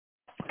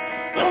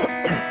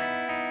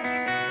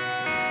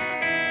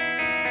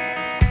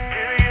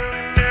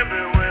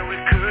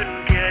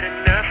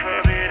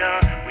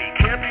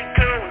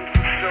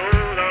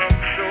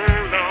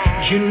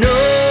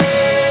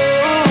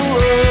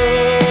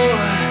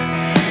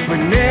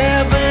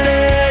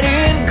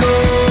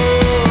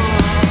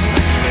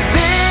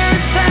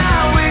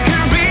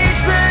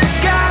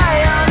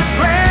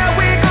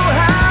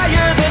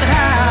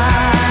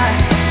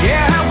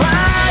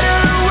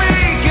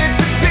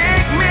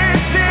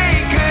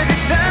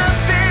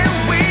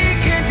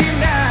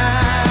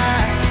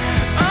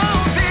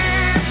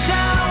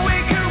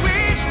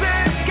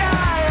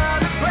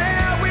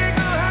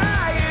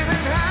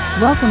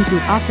Welcome to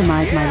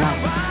Optimize My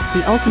Life,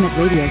 the ultimate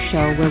radio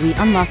show where we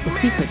unlock the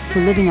secrets to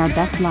living our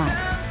best lives.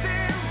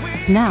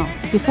 Now,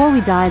 before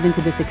we dive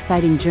into this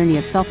exciting journey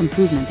of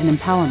self-improvement and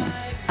empowerment,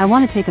 I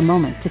want to take a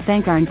moment to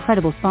thank our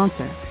incredible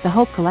sponsor, the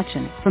Hope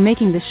Collection, for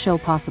making this show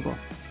possible.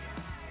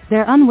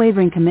 Their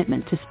unwavering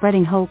commitment to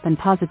spreading hope and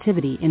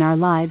positivity in our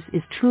lives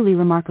is truly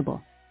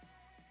remarkable.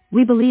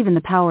 We believe in the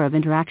power of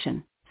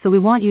interaction, so we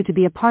want you to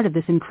be a part of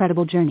this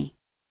incredible journey.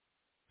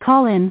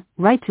 Call in,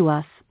 write to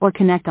us, or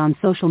connect on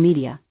social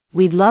media.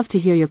 We'd love to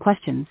hear your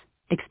questions,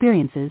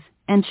 experiences,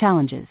 and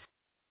challenges.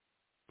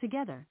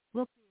 Together,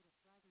 we'll create a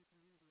thriving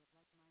community of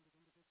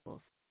like-minded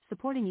individuals,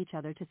 supporting each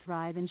other to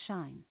thrive and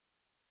shine.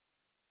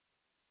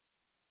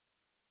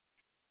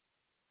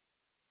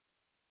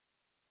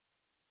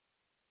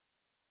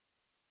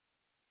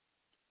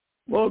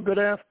 Well, good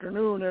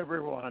afternoon,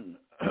 everyone.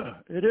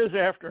 It is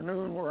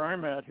afternoon where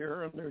I'm at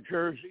here in New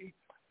Jersey.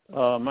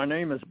 My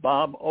name is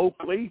Bob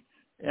Oakley,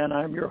 and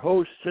I'm your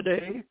host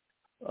today.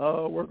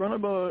 We're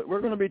going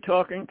to be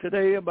talking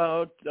today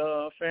about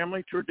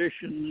family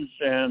traditions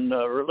and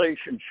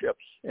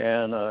relationships,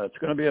 and it's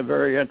going to be a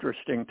very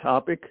interesting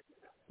topic.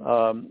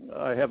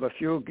 I have a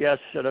few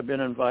guests that have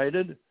been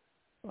invited,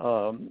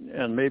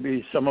 and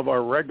maybe some of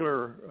our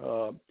regular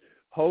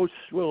hosts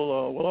will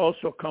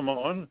also come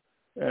on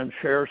and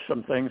share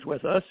some things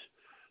with us.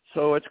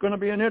 So it's going to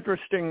be an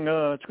interesting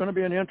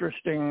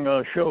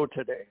show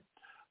today.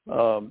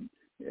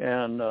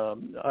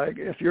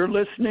 If you're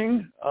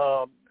listening,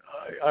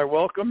 I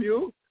welcome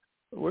you.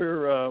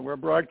 We're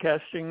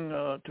broadcasting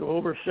to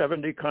over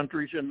 70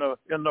 countries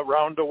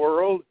around the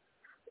world,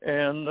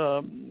 and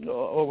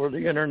over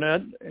the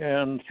internet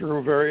and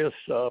through various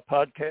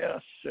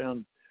podcasts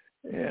and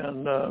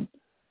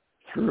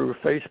through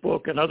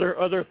Facebook and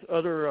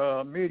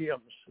other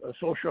mediums,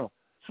 social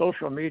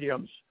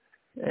mediums.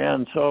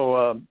 And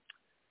so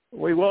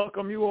we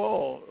welcome you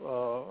all,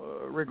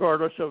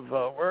 regardless of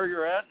where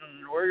you're at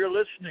and where you're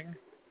listening.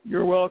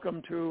 You're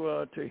welcome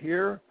to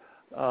hear.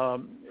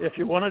 If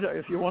you want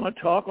to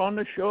talk on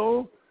the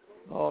show,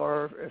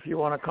 or if you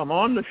want to come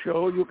on the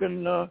show, you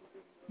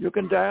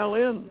can dial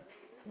in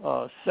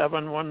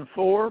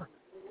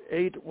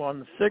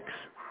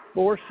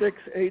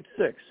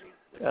 714-816-4686.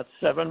 That's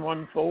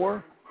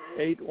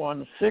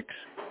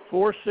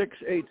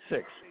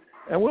 714-816-4686.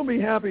 And we'll be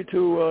happy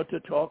to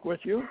talk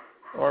with you.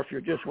 Or if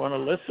you just want to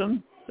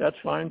listen, that's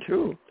fine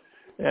too.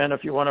 And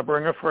if you want to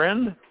bring a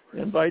friend,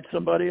 invite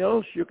somebody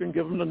else, you can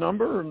give them the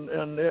number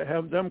and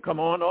have them come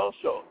on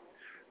also.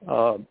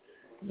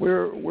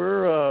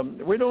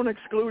 We don't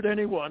exclude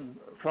anyone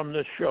from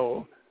this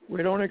show.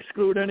 We don't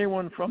exclude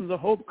anyone from the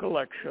Hope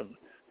Collection.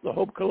 The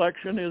Hope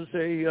Collection is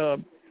a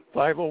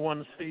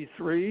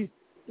 501c3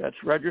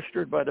 that's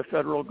registered by the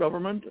federal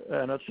government,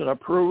 and it's an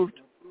approved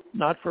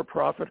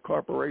not-for-profit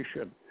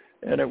corporation.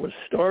 And it was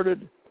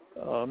started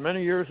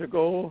many years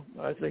ago.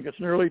 I think it's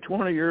nearly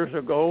 20 years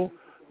ago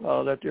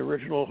that the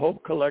original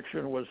Hope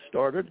Collection was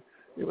started.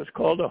 It was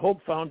called the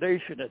Hope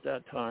Foundation at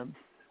that time,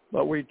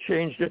 but we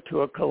changed it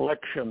to a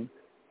collection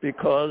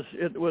because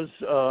it was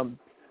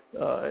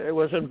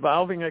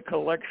involving a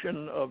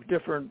collection of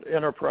different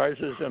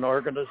enterprises and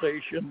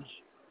organizations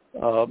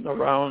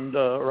around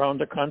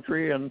the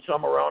country and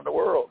some around the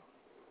world.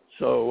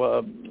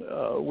 So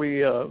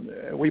we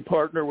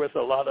partner with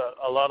a lot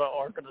of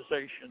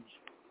organizations.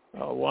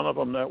 One of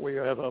them that we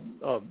have a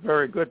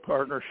very good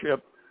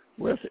partnership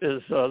with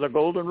is the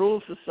Golden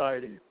Rule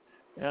Society,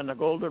 and the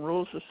Golden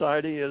Rule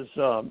Society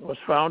was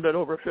founded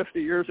over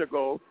 50 years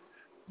ago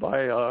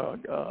by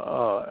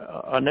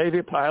a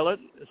Navy pilot.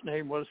 His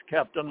name was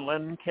Captain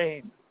Len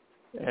Kane.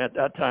 At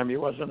that time, he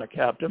wasn't a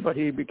captain, but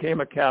he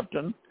became a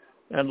captain,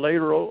 and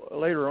later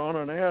on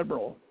an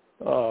admiral.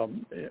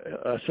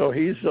 So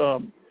he's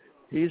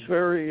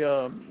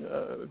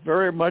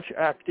very much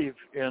active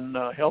in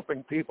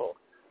helping people,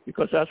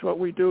 because that's what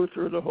we do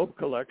through the Hope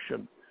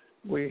Collection.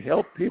 We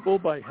help people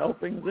by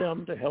helping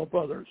them to help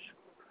others.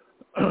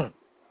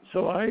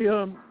 So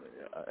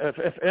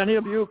if any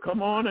of you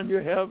come on and you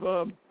have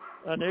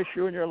an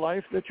issue in your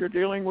life that you're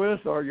dealing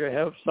with, or you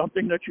have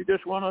something that you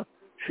just want to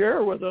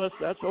share with us,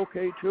 that's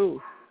okay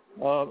too.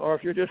 Or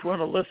if you just want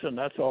to listen,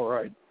 that's all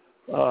right.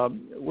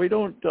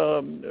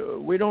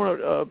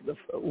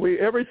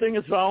 Everything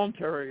is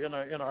voluntary in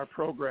our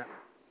program.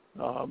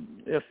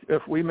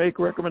 If we make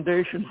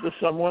recommendations to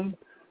someone,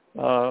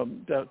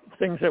 that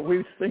things that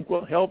we think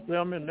will help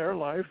them in their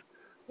life,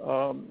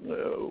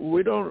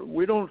 we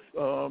don't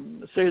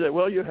say that,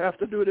 well, you have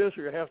to do this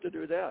or you have to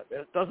do that.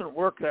 It doesn't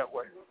work that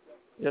way.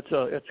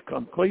 It's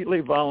completely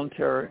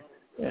voluntary,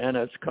 and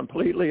it's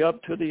completely up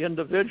to the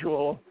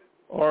individual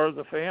or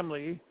the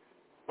family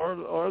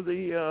or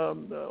the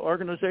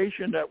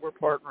organization that we're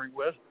partnering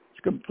with.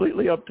 It's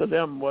completely up to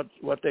them what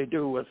they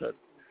do with it.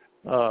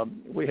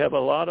 We have a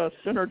lot of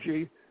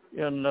synergy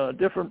in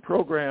different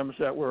programs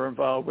that we're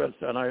involved with,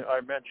 and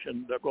I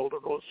mentioned the Golden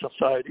Rule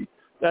Society.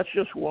 That's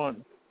just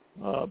one,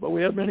 but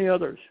we have many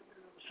others.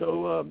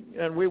 So,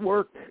 and we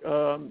work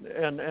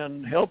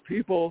and help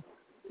people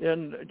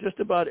in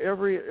just about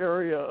every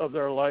area of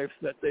their life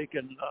that they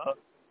can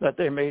that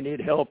they may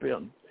need help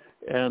in.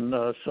 And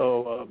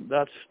so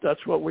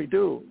that's what we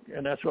do,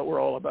 and that's what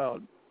we're all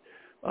about.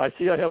 I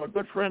see I have a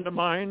good friend of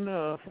mine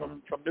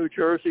from New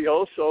Jersey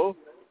also,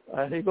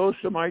 and he goes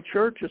to my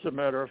church, as a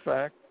matter of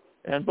fact,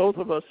 and both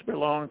of us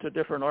belong to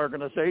different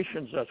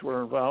organizations that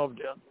we're involved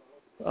in.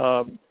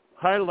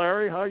 Hi,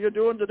 Larry. How you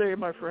doing today,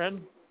 my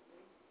friend?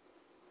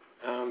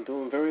 I'm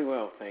doing very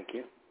well, thank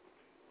you.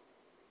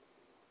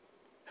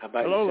 How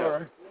about Hello, yourself?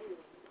 Larry.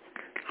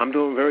 I'm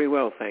doing very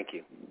well, thank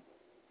you.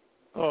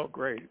 Oh,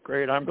 great.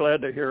 I'm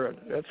glad to hear it.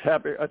 It's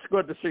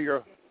good to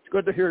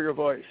hear your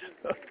voice.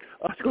 I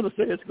was going to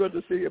say it's good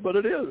to see you, but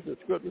it is.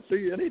 It's good to see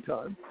you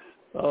anytime.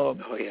 Oh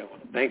yeah, well,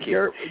 thank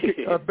you.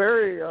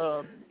 Barry,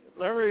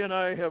 Larry and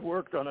I have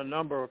worked on a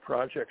number of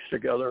projects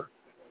together,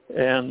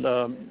 and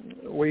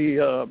we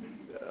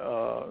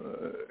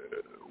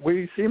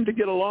seem to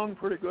get along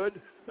pretty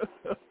good.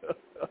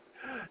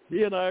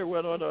 He and I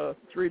went on a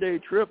 3-day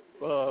trip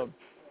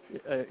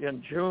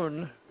in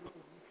June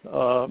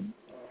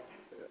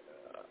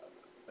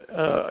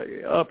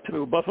up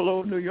to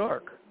Buffalo, New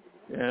York,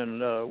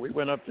 and we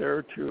went up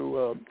there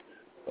to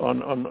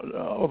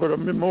over the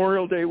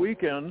Memorial Day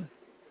weekend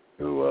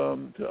to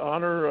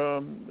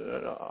honor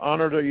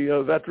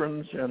the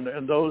veterans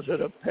and those that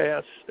have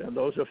passed and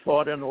those that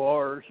fought in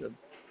wars and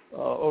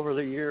over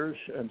the years,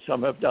 and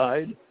some have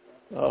died.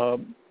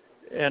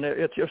 And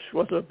it just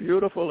was a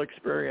beautiful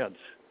experience.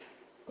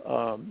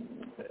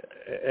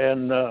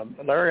 And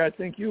Larry, I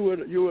think you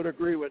would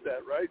agree with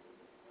that, right?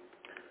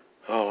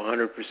 Oh,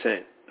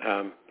 100%.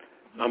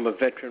 I'm a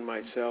veteran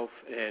myself,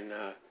 and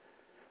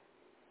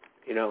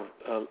a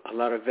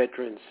lot of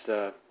veterans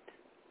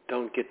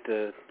don't get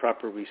the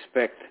proper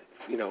respect,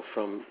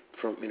 from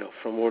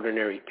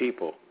ordinary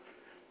people.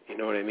 You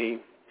know what I mean?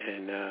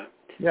 And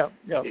yeah.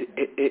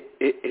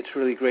 It's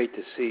really great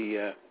to see,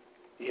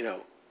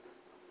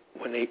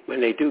 when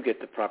they do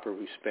get the proper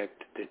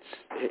respect,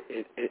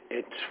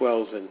 it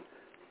swells and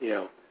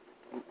it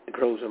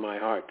grows in my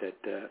heart that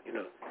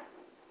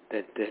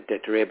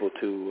that they're able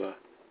to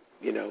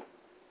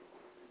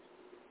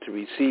to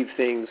receive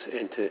things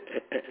and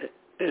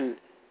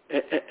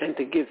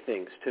to give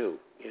things too.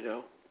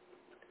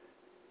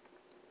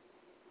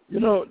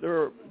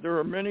 There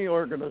are many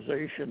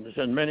organizations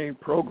and many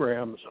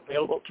programs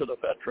available to the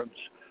veterans,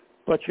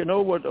 but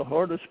what the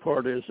hardest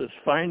part is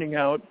finding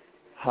out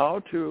how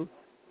to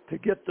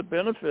get the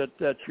benefit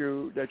that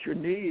you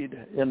need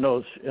in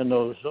those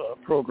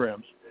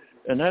programs,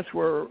 and that's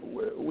where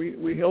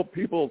we help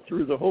people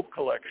through the Hope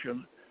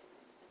Collection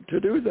to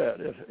do that.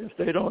 If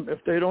they don't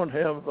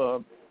have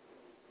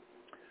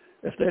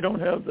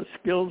the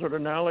skills or the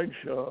knowledge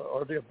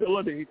or the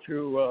ability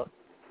to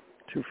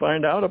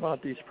find out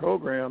about these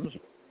programs,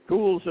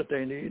 tools that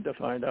they need to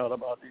find out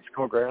about these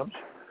programs,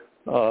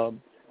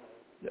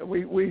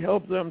 we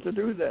help them to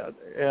do that.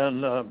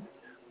 And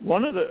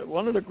one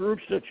of the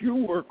groups that you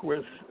work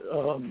with,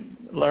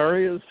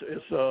 Larry, is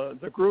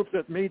the group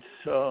that meets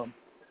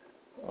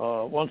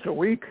once a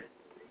week,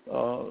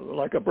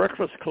 like a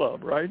breakfast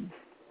club, right?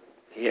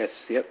 Yes,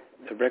 yep.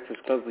 The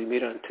breakfast club, we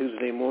meet on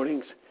Tuesday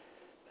mornings,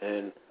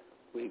 and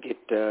we get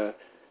a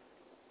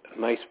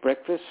nice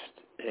breakfast,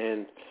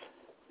 and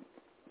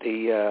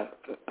the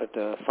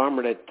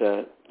farmer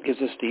that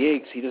gives us the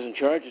eggs, he doesn't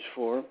charge us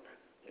for them,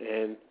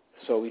 and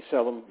so we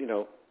sell them,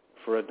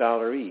 for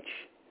 $1 each.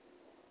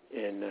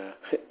 And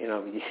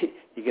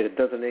you get a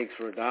dozen eggs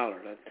for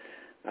 $1.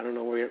 I don't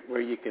know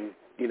where you can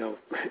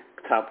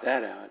top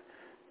that out,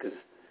 because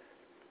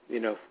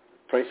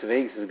price of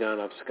eggs has gone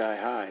up sky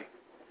high.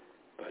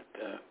 But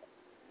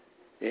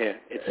yeah,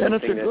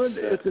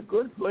 it's a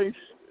good place.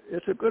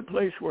 It's a good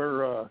place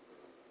where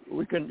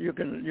you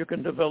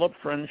can develop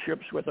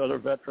friendships with other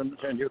veterans,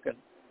 and you can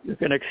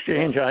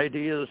exchange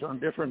ideas on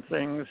different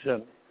things,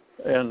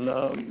 and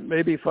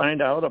maybe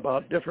find out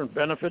about different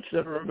benefits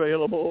that are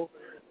available,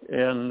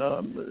 and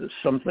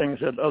some things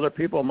that other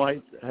people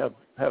might have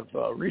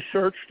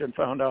researched and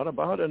found out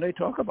about, and they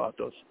talk about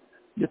those.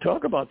 You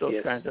talk about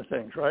those kinds of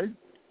things, right?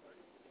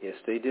 Yes,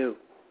 they do.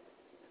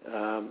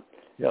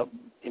 Yep.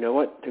 You know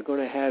what? They're going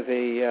to have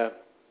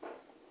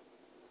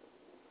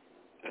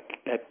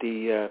at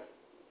the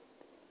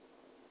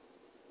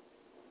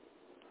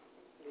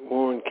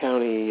Warren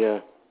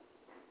County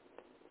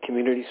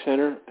Community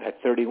Center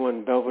at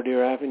 31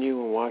 Belvedere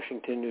Avenue in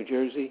Washington, New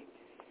Jersey.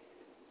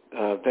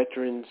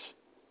 Veterans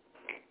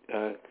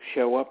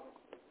show up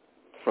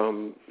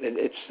from, and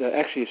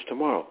it's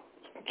tomorrow,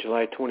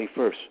 July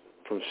 21st,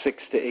 from 6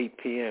 to 8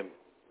 p.m.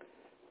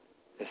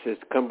 It says,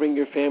 come bring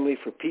your family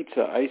for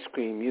pizza, ice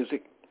cream,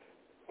 music,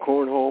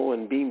 cornhole,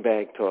 and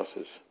beanbag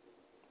tosses.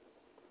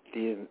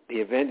 The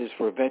event is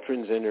for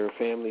veterans and their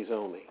families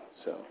only.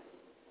 So,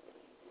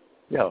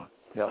 yeah.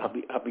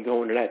 I'll be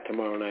going to that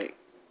tomorrow night.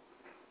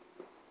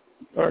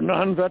 Are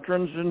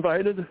non-veterans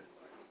invited?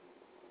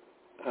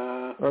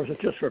 Or is it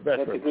just for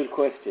veterans? That's a good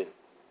question.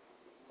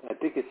 I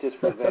think it's just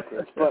for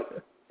veterans,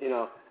 but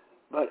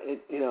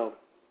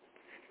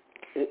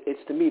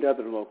it's to meet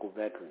other local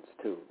veterans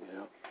too,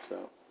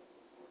 So,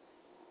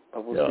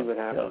 but we'll see what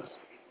happens.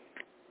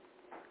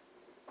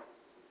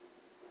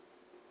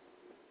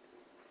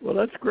 Well,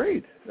 that's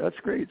great. That's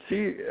great.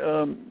 See,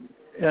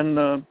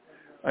 and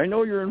I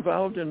know you're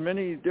involved in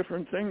many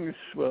different things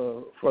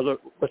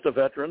with the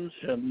veterans,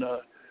 and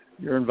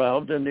you're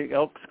involved in the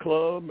Elks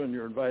Club, and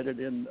you're involved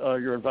in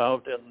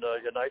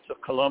the Knights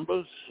of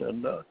Columbus,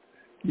 and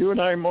you and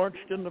I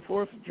marched in the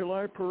 4th of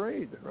July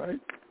parade, right?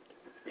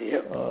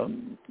 Yep.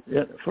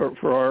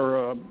 For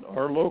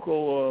our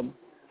local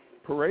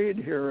parade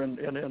here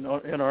in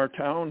our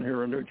town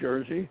here in New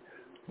Jersey.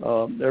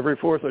 Every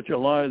 4th of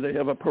July they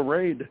have a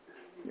parade,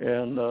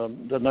 and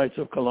the Knights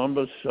of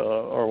Columbus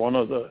are one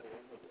of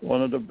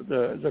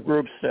the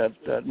groups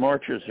that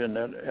marches in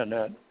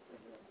that.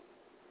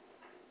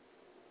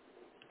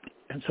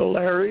 And so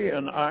Larry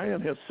and I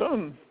and his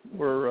son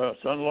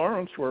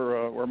Lawrence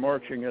were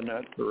marching in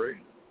that parade,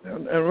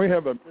 and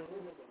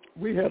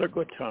we had a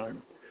good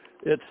time.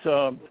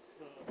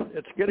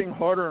 It's getting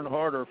harder and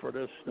harder for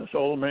this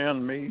old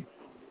man,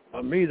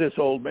 this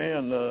old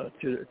man,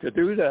 to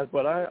do that.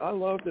 But I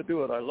love to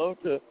do it. I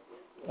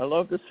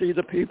love to see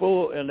the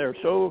people, and they're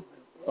so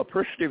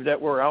appreciative that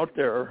we're out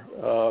there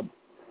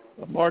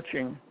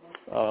marching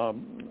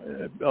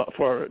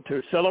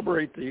to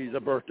celebrate the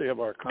birthday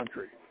of our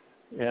country,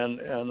 and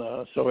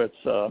so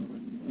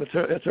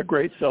it's a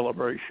great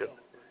celebration,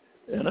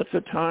 and it's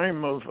a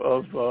time of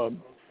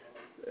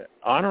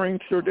honoring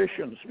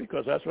traditions,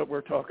 because that's what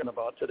we're talking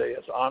about today,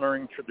 is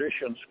honoring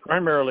traditions,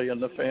 primarily in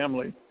the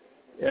family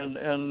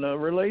and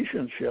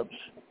relationships.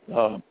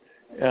 So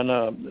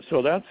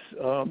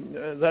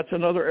that's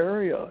another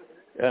area.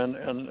 And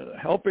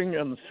helping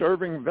and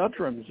serving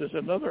veterans is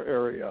another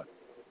area.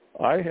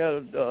 I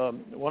had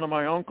one of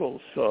my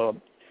uncles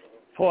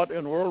fought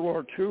in World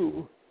War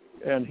II,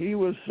 and he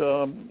was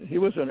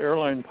an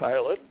airline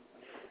pilot,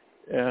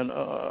 and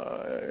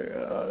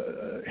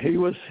he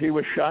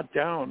was shot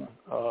down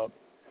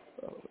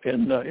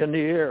in the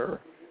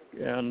air,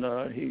 and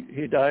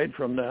he died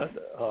from that.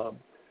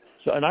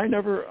 And I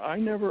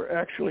never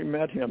actually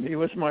met him. He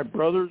was my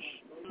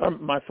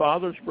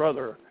father's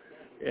brother,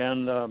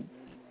 and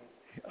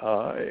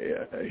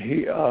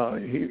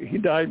he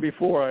died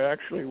before I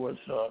actually was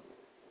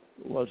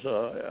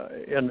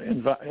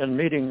in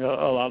meeting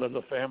a lot of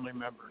the family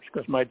members,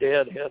 because my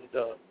dad had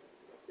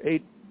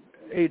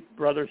eight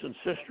brothers and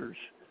sisters.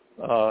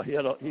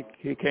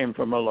 He came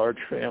from a large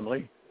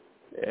family,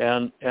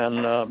 and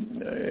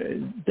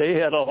they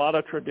had a lot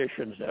of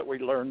traditions that we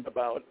learned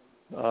about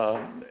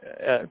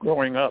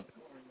growing up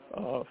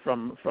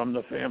from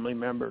the family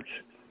members,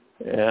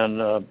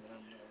 and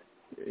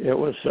it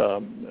was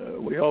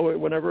we always,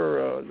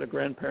 whenever the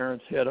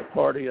grandparents had a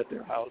party at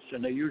their house,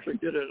 and they usually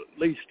did it at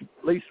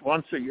least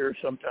once a year,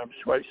 sometimes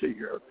twice a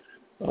year,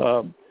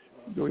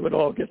 we would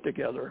all get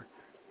together.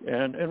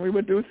 And we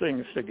would do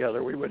things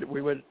together. We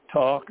would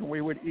talk, and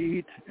we would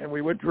eat, and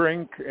we would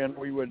drink, and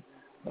we would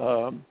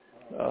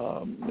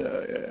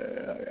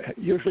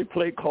usually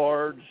play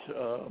cards.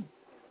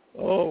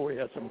 We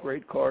had some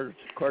great card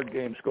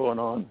games going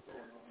on,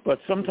 but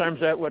sometimes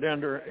that would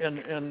end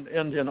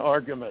in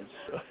arguments.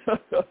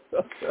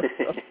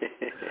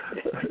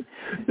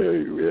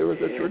 It was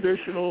a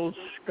traditional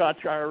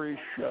Scotch-Irish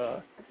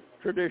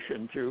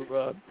tradition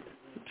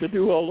to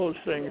do all those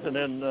things and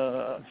then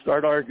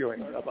start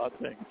arguing about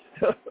things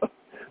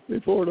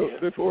before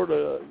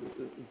the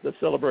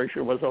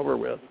celebration was over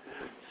with.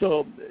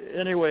 So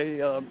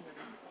anyway,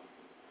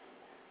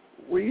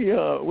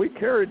 we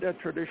carried that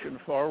tradition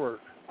forward,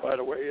 by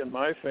the way, in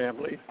my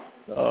family,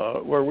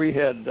 where we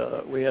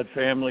had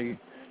family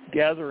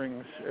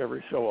gatherings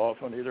every so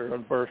often, either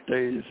on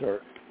birthdays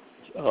or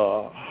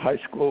high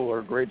school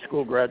or grade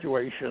school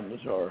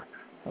graduations, or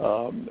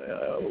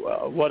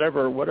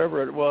whatever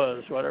it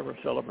was, whatever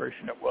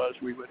celebration it was,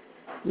 we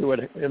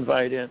would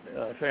invite in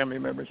family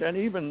members and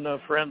even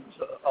friends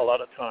a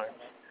lot of times.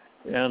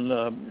 And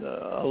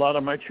a lot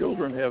of my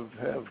children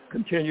have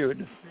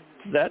continued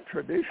that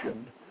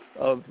tradition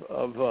of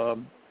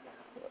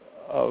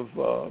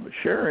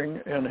sharing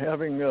and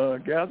having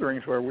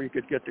gatherings where we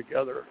could get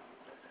together.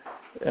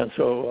 And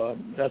so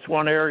that's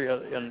one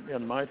area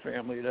in my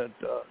family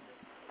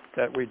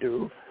that we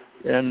do.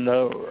 And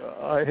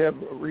I have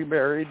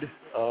remarried,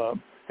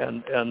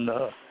 and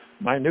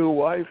my new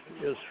wife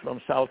is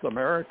from South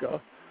America,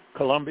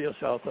 Colombia,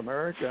 South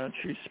America, and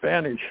she's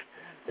Spanish.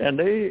 And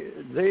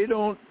they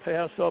don't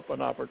pass up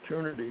an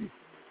opportunity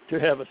to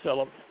have a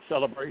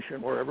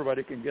celebration where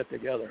everybody can get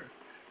together.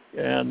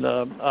 And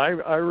I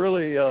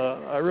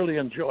really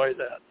enjoy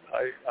that.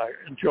 I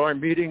enjoy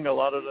meeting a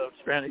lot of the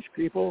Spanish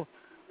people,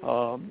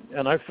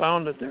 and I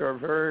found that they are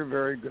very,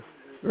 very good,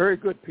 very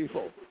good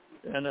people,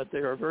 and that they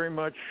are very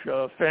much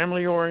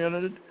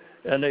family-oriented,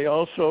 and they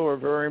also are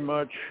very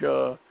much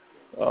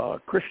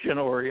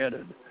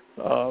Christian-oriented.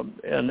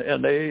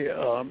 And they,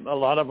 a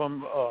lot of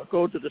them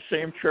go to the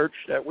same church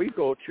that we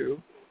go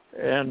to,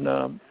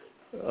 and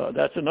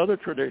that's another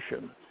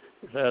tradition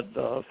that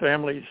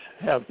families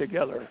have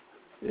together,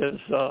 is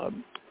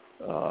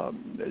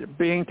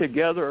being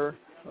together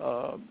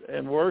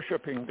and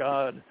worshiping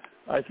God.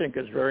 I think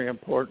is very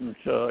important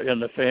in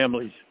the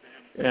families,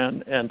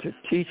 and to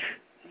teach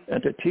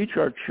and to teach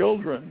our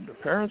children. The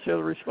parents have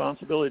the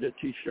responsibility to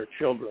teach their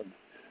children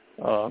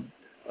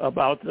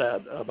about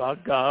that,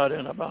 about God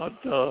and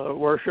about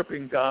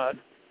worshiping God.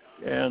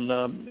 And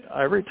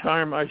every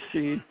time I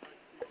see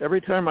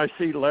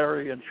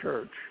Larry in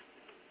church,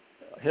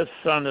 his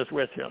son is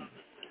with him.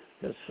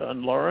 His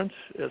son Lawrence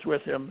is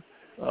with him,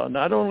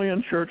 not only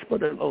in church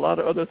but in a lot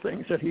of other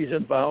things that he's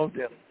involved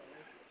in.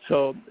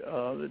 So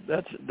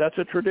that's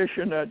a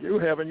tradition that you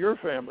have in your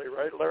family,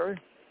 right, Larry?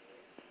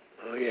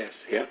 Oh yes,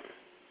 yep,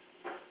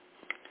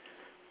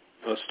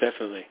 most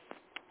definitely.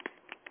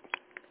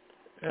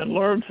 And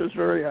Lawrence is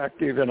very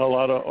active in a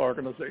lot of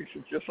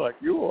organizations, just like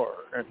you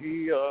are, and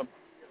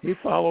he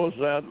follows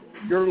that,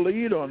 your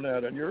lead on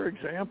that, and your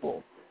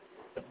example.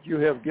 You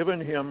have given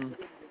him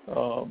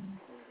the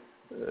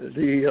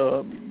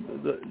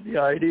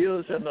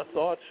ideas and the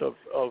thoughts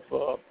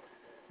of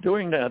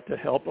doing that to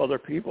help other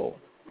people,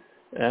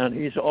 and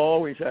he's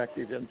always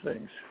active in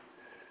things.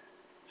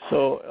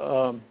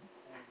 So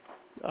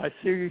I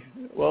see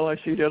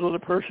the other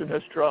person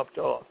has dropped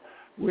off.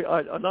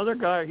 Another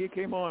guy, he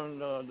came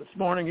on this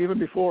morning, even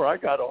before I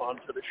got on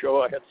to the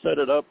show. I had set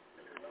it up,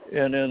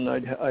 and then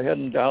I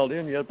hadn't dialed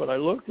in yet, but I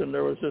looked, and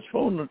there was this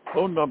phone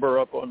number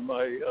up on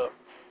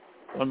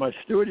my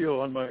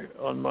studio on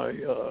my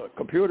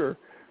computer,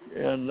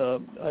 and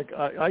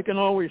I can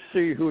always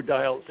see who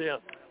dials in.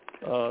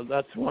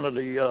 That's one of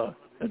the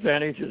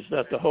advantages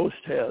that the host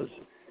has.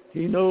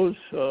 He knows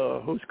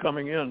who's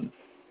coming in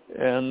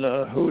and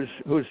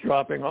who's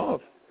dropping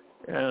off.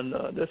 And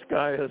this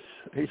guy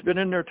he's been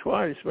in there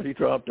twice, but he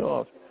dropped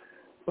off.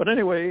 But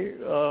anyway,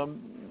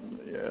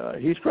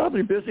 he's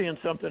probably busy in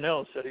something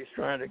else that he's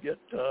trying to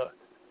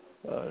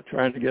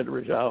get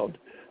resolved.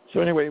 So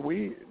anyway,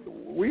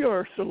 we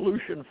are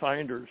solution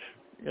finders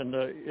in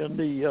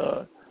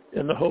the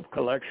Hope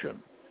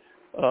Collection.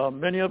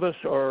 Many of us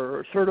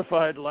are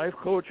certified life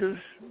coaches,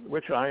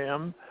 which I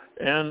am,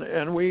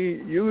 and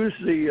we use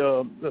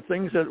the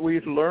things that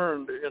we've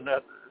learned in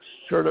that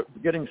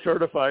getting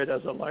certified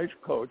as a life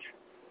coach,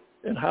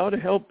 and how to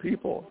help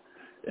people,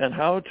 and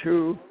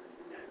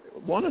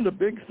one of the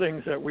big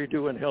things that we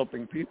do in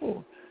helping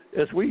people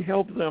is we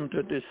help them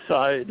to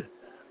decide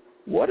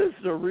what is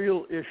the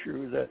real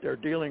issue that they're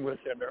dealing with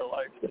in their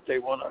life that they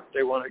want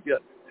to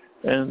get.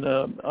 And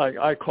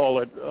I call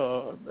it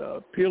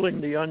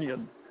peeling the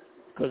onion,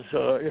 because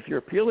if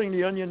you're peeling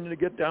the onion to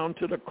get down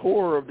to the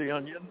core of the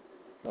onion,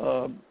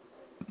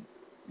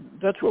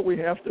 that's what we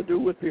have to do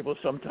with people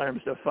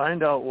sometimes, to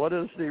find out what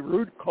is the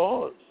root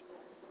cause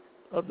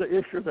of the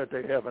issue that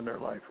they have in their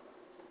life.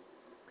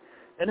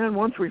 And then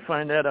once we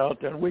find that out,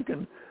 then we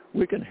can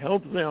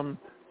help them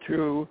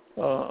to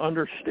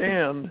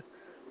understand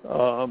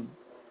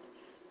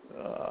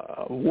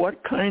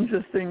what kinds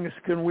of things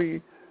can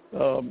we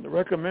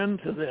recommend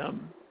to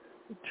them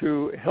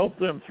to help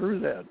them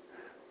through that,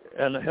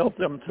 and help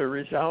them to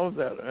resolve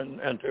that,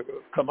 and to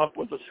come up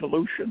with a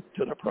solution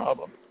to the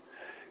problem.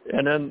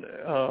 And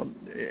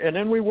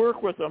then we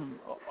work with them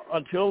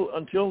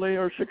until they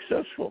are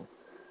successful.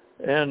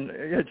 And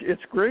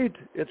it's great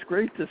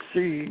to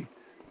see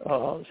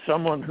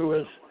someone who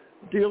is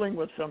dealing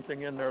with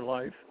something in their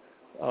life,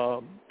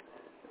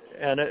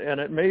 and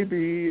it may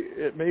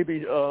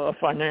be a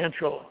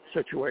financial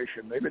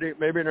situation.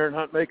 Maybe they're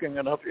not making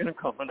enough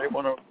income and they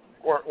want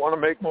to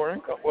make more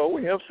income. Well,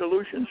 we have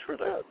solutions for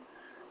that,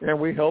 and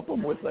we help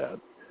them with that.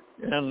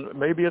 And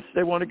maybe it's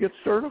they want to get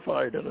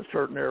certified in a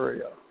certain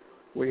area.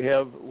 We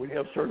have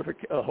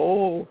a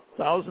whole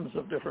thousands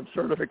of different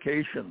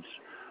certifications.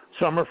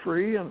 Some are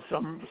free, and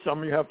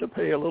some you have to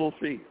pay a little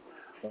fee.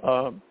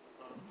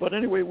 But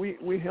anyway,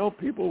 we help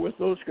people with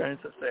those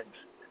kinds of things.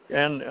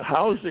 And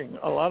housing,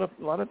 a lot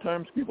of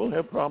times people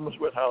have problems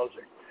with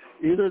housing.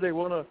 Either they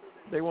want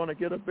to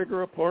get a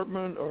bigger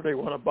apartment, or they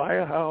want to buy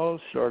a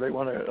house, or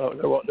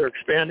they're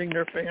expanding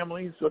their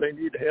family, so they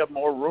need to have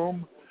more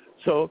room.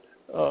 So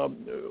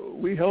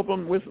we help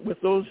them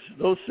with those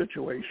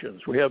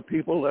situations. We have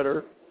people that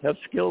have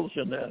skills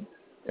in that,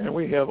 and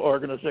we have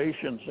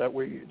organizations that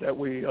we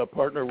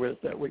partner with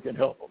that we can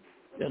help them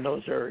in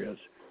those areas.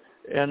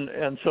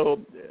 And so,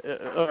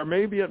 or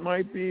maybe it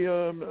might be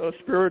a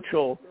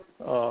spiritual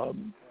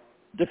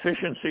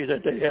deficiency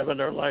that they have in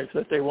their life,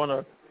 that they want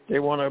to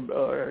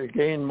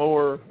gain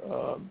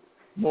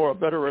a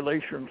better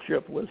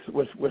relationship with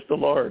the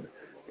Lord,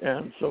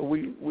 and so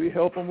we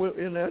help them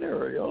in that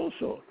area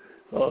also.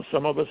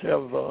 Some of us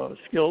have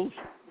skills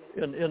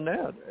in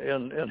that,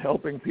 and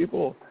helping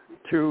people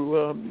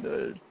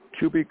to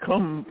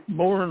become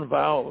more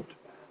involved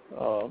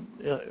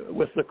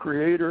with the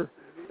Creator,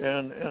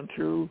 and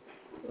to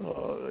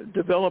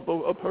develop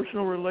a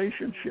personal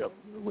relationship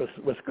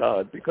with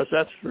God, because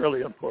that's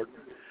really important.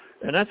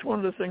 And that's one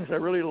of the things I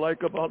really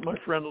like about my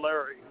friend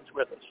Larry, who's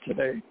with us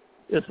today,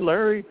 is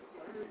Larry,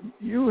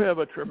 you have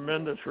a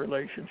tremendous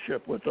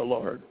relationship with the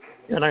Lord.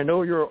 And I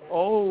know you're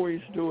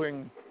always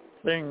doing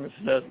things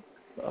that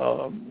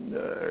the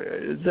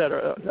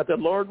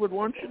Lord would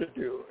want you to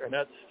do, and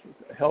that's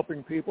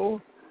helping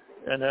people,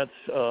 and that's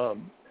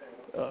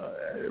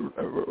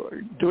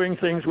doing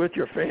things with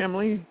your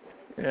family,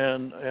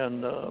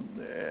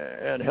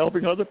 and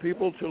helping other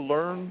people to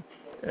learn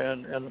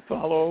and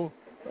follow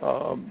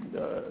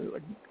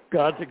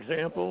God's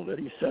example that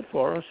He set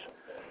for us.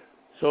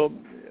 So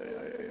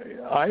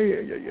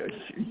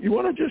you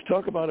want to just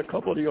talk about a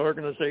couple of the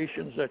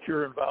organizations that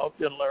you're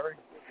involved in, Larry?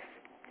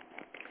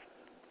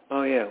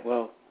 Oh yeah,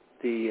 well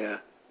the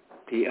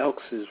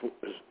Elks is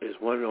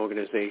one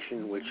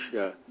organization which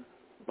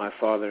my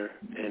father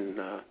and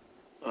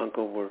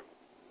uncle were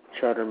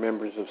charter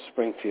members of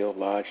Springfield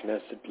Lodge, and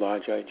that's the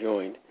lodge I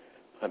joined.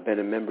 I've been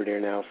a member there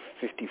now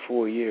for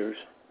 54 years,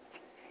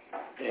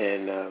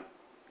 and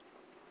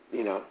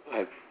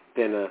I've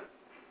been a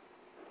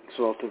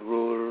exalted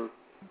ruler,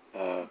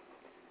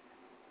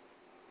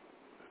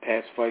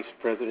 past vice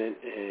president,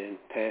 and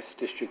past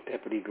district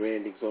deputy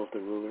grand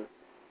exalted ruler.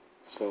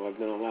 So I've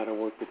done a lot of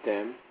work with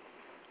them,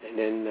 and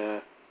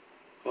then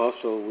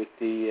also with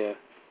the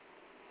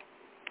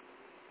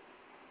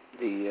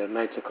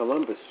Knights of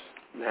Columbus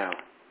now.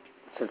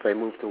 Since I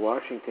moved to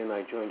Washington,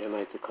 I joined the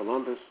Knights of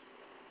Columbus,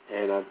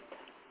 and I've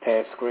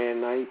past Grand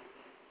Knight,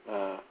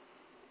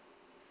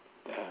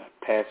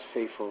 past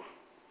Faithful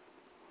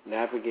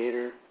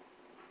Navigator,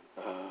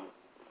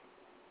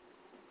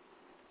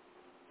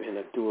 and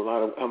I do a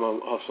lot of. I'm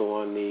also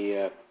on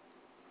the.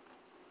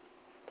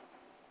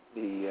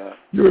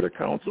 You were the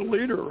council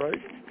leader,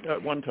 right? At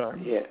one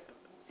time.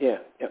 I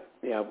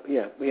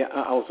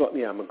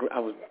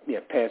was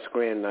past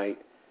Grand Knight,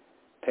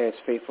 past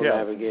Faithful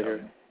Navigator.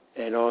 Yeah.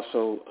 And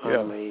also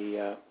on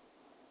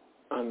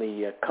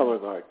the color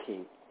guard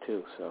team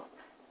too. So.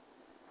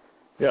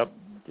 Yep.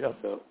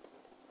 So.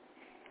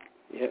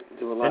 Yeah,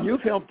 do a lot. And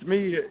you've helped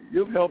me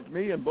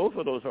in both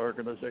of those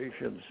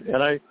organizations.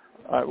 And I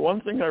one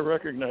thing I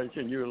recognize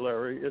in you,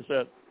 Larry, is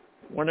that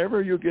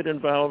whenever you get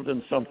involved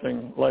in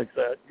something like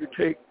that,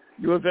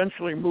 you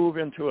eventually move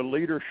into a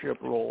leadership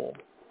role,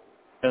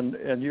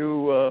 and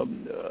you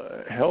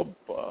help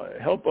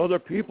other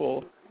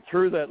people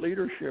through that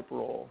leadership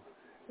role.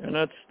 And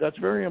that's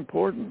very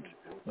important.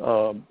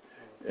 And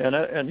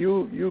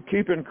you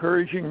keep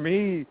encouraging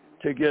me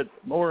to get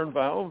more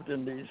involved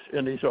in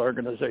these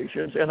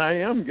organizations, and I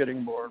am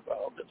getting more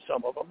involved in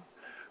some of them.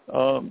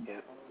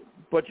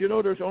 But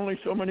there's only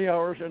so many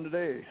hours in the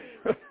day.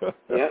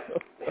 Yeah,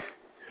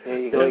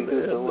 you go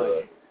do so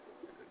much.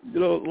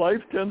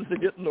 Life tends to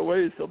get in the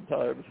way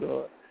sometimes.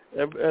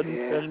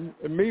 And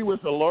me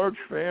with a large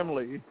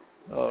family,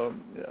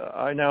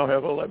 I now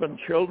have 11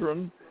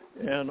 children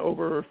and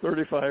over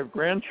 35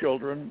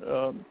 grandchildren.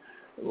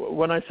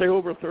 When I say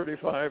over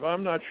 35,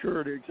 I'm not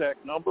sure the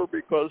exact number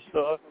because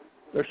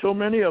there's so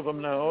many of them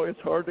now,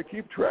 it's hard to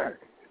keep track.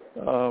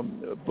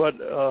 But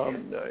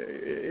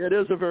it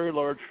is a very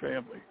large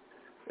family.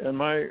 And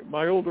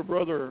my older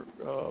brother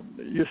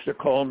used to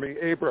call me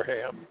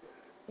Abraham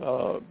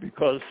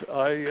because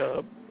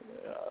I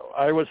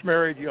was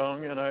married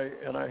young, and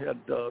I had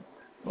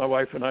my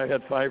wife and I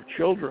had 5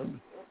 children.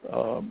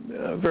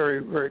 Very,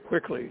 very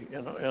quickly,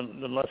 in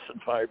less than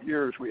 5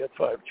 years, we had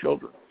 5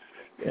 children,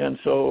 and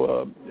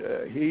so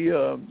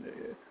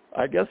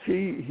I guess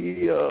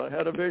he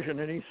had a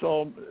vision, and he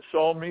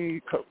saw me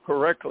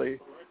correctly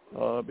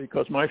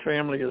because my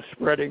family is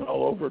spreading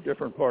all over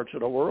different parts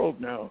of the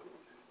world now.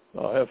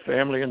 I have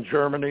family in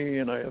Germany,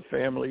 and I have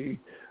family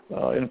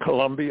in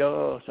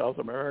Colombia, South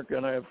America,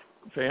 and I have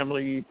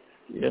family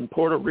in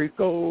Puerto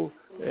Rico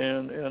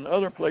and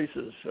other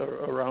places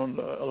around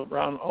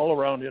all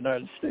around the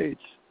United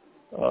States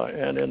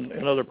and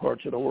in other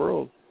parts of the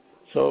world.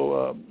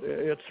 So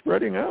it's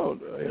spreading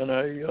out, and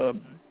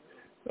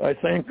I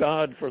thank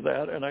God for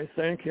that, and I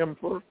thank Him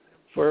for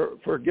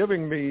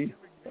giving me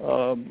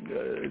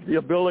the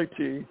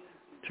ability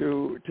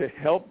to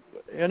help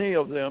any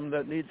of them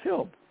that needs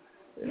help.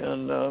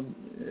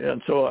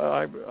 And so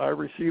I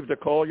received a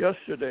call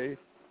yesterday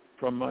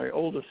from my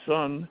oldest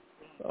son,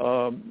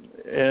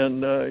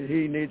 and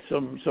he needs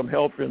some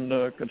help in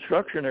the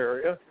construction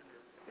area.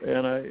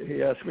 And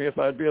he asked me if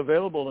I'd be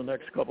available the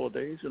next couple of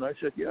days, and I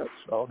said, yes,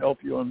 I'll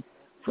help you on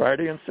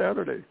Friday and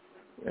Saturday.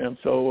 And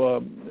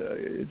so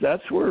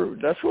that's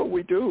what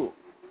we do.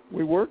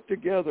 We work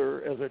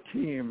together as a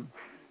team,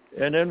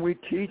 and then we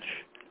teach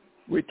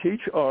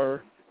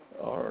our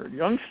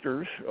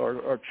youngsters,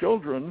 our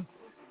children,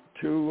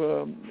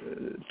 to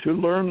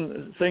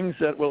learn things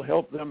that will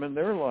help them in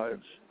their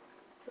lives.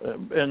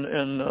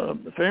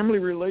 And family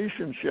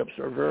relationships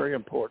are very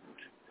important,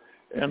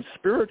 and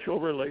spiritual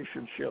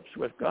relationships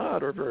with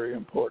God are very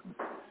important,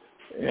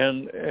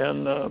 and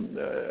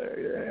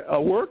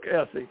a work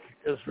ethic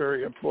is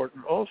very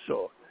important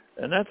also,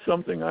 and that's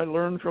something I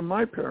learned from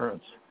my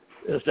parents,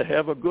 is to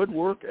have a good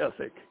work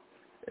ethic,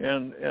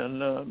 and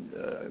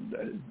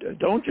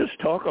don't just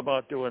talk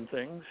about doing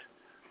things,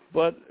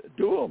 but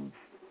do them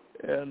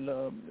and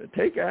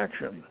take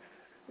action.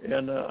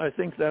 And I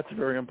think that's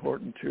very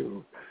important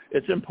too.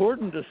 It's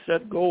important to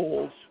set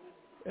goals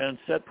and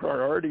set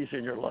priorities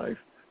in your life,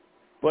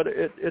 but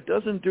it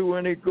doesn't do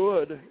any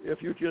good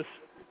if you just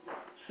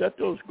set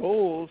those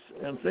goals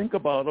and think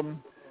about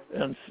them,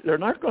 and they're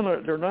not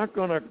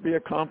gonna be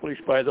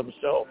accomplished by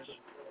themselves.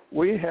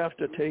 We have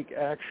to take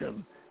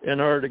action, in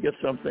order to get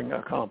something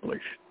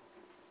accomplished.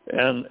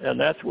 And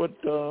that's what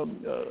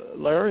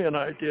Larry and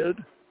I did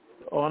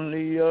on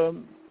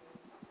the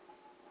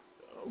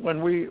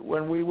when we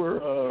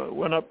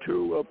went up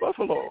to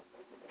Buffalo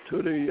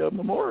to the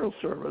memorial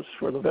service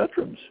for the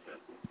veterans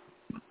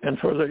and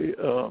for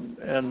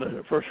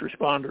the first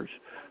responders.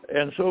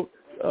 And so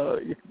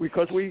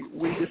because we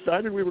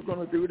decided we were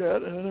going to do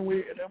that, and then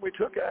we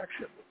took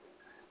action.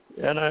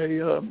 And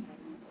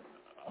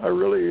I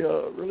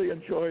really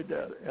enjoyed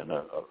that. And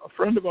a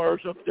friend of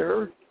ours up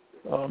there,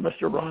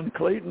 Mr. Ron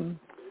Clayton,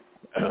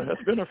 has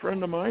been a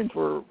friend of mine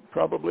for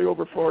probably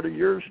over 40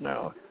 years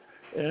now.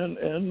 And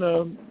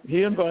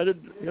he invited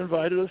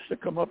us to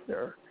come up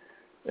there.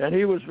 And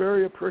he was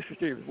very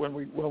appreciative when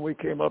we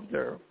came up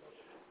there.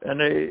 And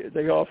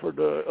they offered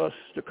us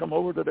to come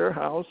over to their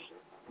house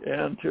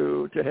and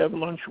to have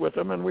lunch with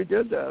them, and we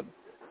did that.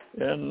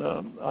 And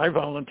I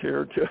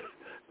volunteered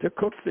to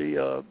cook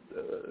the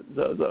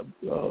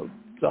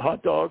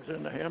hot dogs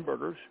and the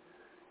hamburgers,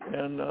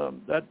 and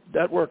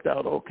that worked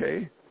out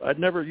okay. I'd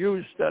never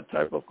used that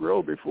type of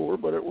grill before,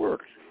 but it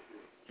worked.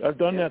 I've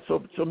done that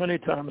so many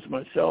times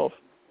myself,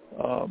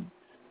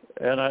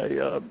 and I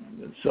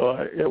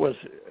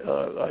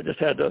just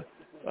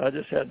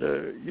had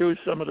to use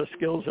some of the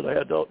skills that I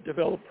had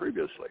developed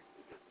previously.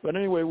 But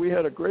anyway, we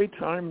had a great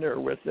time there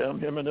with them,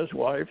 him and his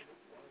wife,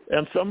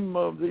 and some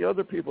of the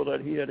other people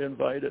that he had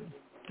invited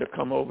to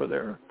come over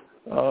there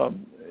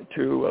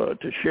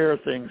to share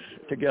things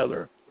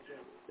together,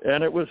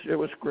 and it was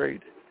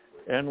great,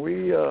 and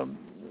we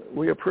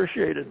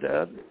appreciated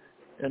that.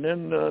 And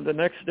then the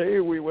next day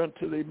we went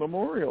to the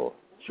memorial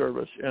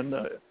service, and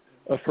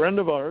a friend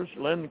of ours,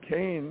 Len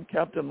Kane,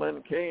 Captain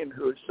Len Kane,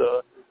 who's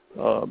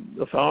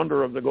the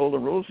founder of the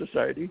Golden Rule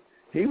Society,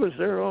 he was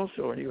there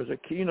also, and he was a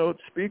keynote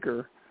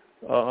speaker.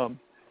 And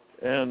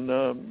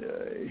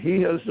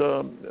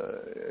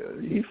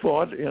he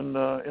fought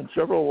in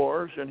several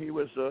wars, and he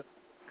was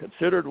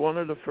considered one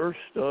of the first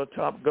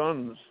top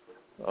guns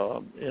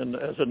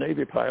as a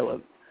Navy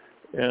pilot.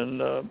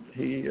 And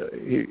he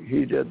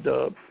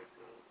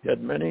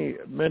had many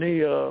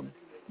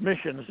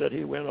missions that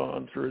he went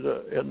on through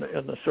in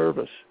the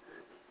service.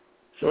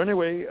 So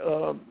anyway,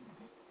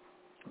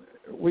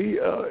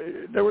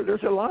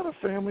 there's a lot of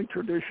family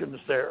traditions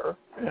there,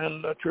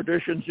 and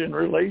traditions in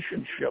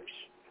relationships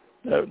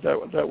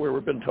that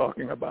we've been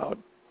talking about.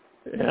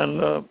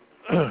 And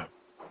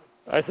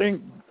I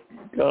think,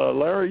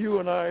 Larry, you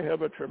and I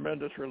have a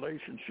tremendous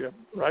relationship,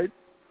 right?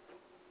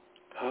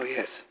 Oh,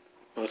 yes,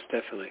 most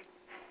definitely.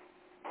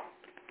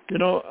 You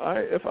know,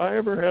 if I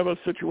ever have a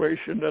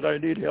situation that I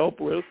need help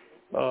with,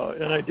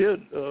 and I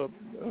did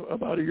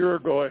about a year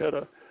ago, I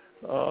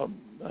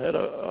had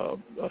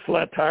a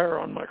flat tire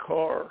on my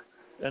car,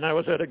 and I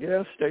was at a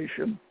gas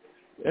station,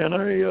 and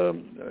I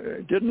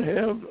didn't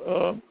have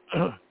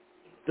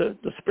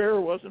the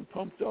spare wasn't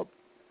pumped up,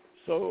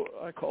 so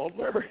I called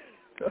Larry,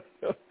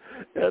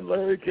 and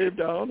Larry came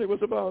down. It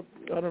was about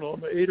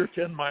 8 or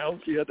 10 miles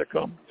he had to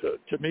come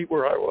to meet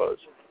where I was,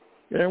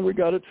 and we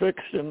got it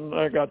fixed, and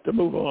I got to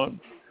move on.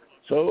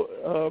 So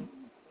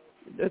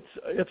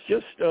it's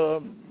just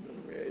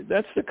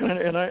that's the kind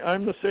of, and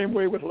I'm the same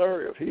way with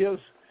Larry.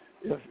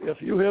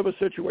 If you have a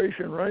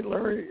situation, right,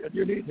 Larry, and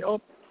you need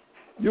help,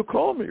 you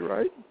call me,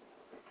 right?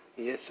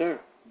 Yes, sir.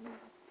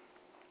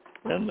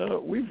 And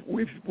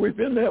we've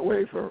been that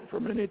way for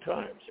many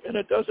times, and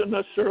it doesn't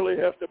necessarily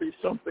have to be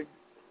something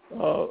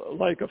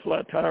like a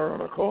flat tire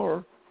on a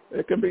car.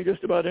 It can be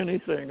just about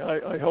anything.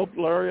 I helped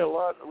Larry a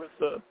lot with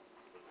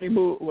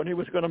when he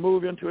was going to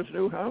move into his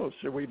new house,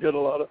 and we did a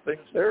lot of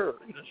things there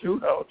in his new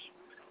house,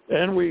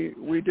 and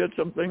we did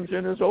some things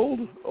in his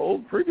old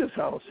previous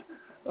house.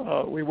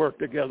 We worked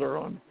together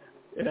on,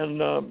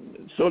 and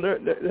so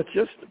that's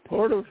just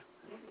part of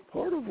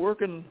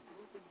working,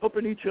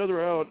 helping each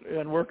other out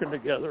and working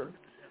together,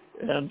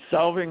 and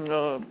solving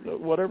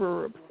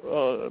whatever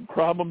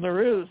problem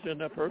there is in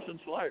that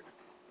person's life.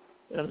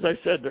 And as I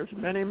said, there's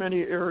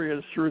many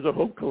areas through the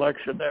Hope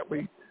Collection that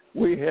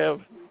we have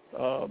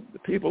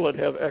people that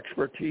have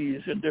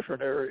expertise in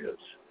different areas,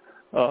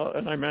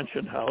 and I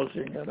mentioned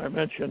housing, and I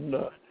mentioned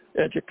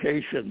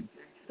education,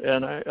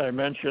 and I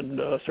mentioned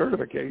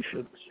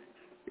certifications,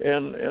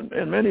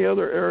 and many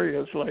other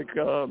areas like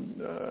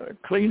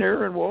clean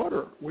air and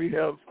water. We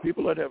have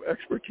people that have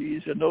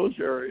expertise in those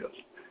areas.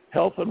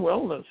 Health and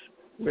wellness.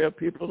 We have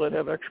people that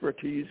have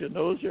expertise in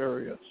those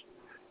areas.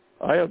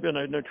 I have been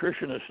a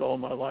nutritionist all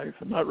my life.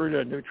 I'm not really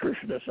a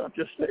nutritionist. I'm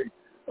just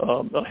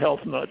a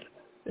health nut,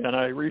 and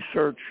I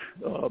research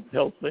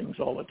health things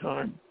all the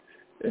time.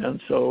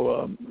 And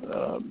so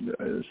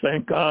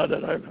thank God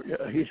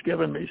that He's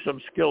given me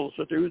some skills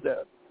to do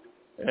that.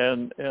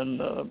 And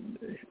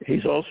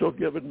He's also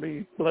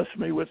blessed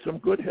me with some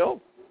good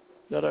health.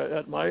 That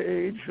at my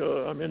age,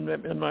 I'm in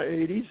my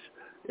 80s,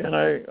 and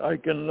I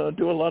can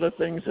do a lot of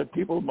things that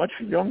people much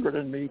younger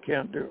than me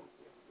can't do.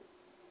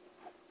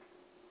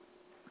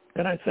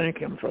 And I thank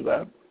Him for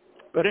that.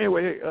 But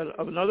anyway,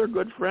 another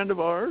good friend of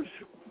ours,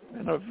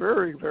 and a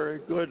very, very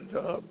good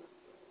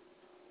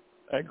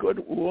a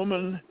good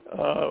woman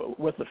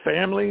with the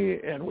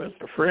family and with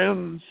the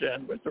friends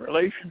and with the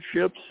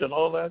relationships and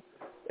all that.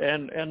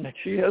 And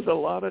she has a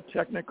lot of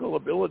technical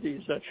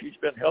abilities that she's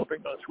been helping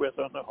us with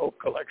on the Hope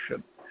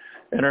Collection.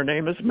 And her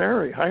name is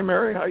Mary. Hi,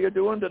 Mary. How you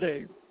doing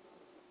today?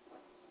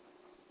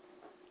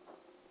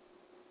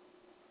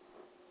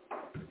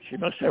 She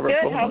must have her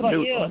Good. phone How about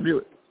you? on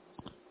mute.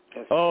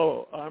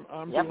 Oh,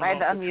 I'm yep, doing I off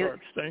the unmute.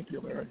 charts. Thank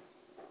you, Mary.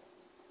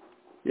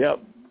 Yep.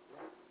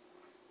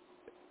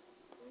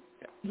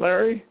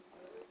 Larry?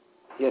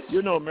 Yes.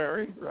 You know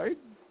Mary, right?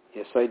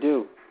 Yes, I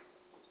do.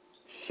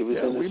 She was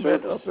in the we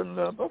service. met up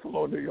in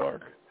Buffalo, New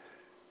York.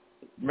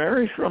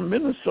 Mary's from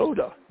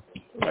Minnesota,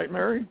 right,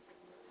 Mary?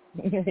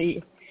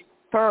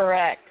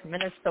 Correct,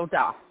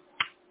 Minnesota.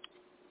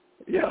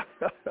 Yeah.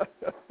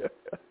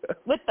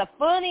 With the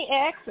funny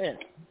accent.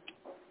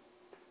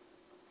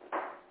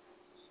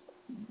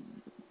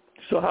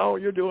 So how are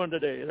you doing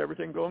today? Is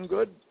everything going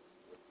good?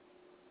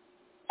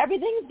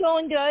 Everything's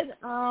going good.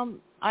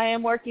 I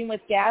am working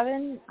with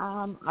Gavin.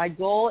 Our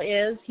goal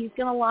is he's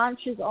going to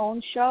launch his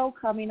own show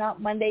coming up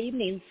Monday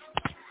evenings.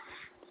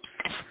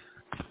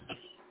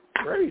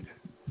 Great.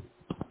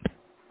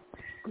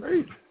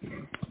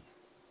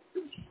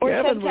 Or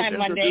Gavin sometime was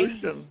Monday.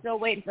 introduced. Still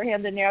waiting for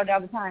him to narrow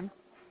down the time.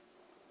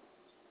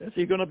 Is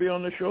he going to be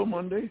on the show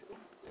Monday?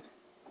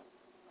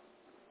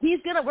 We're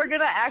going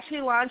to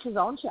actually launch his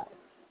own show.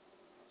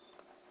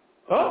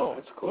 Oh,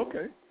 that's cool.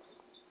 Okay.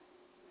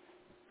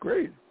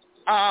 Great.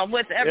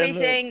 With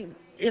everything,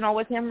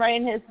 with him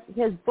writing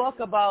his book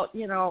about,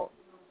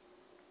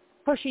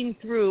 pushing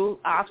through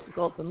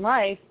obstacles in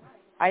life,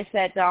 I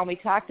sat down, we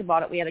talked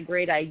about it, we had a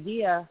great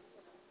idea,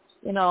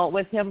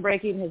 with him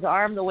breaking his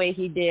arm the way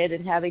he did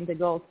and having to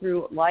go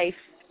through life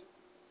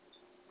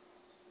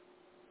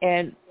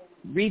and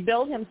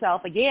rebuild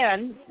himself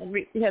again, and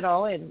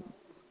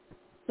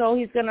so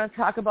he's going to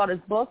talk about his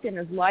book and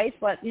his life,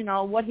 but,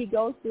 what he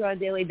goes through on a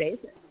daily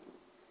basis.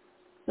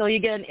 So you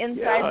get an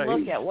inside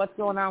look at what's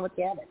going on with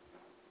Gavin.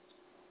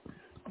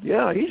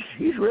 Yeah,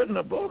 he's written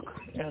a book,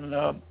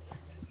 and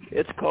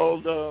it's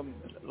called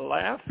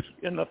Laugh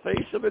in the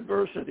Face of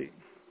Adversity.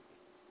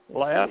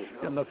 Laugh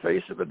in the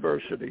Face of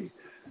Adversity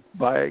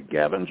by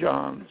Gavin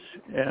Johns.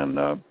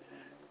 And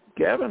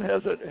Gavin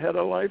had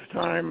a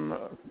lifetime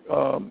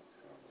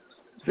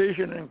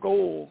vision and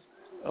goal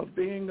of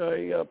being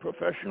a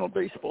professional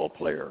baseball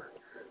player.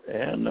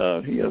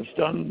 And he has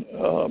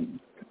done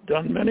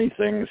many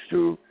things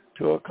to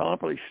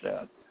accomplish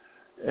that.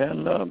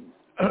 And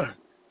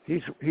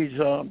he's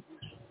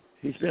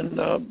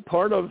been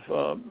part of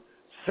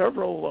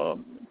several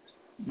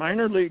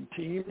minor league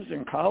teams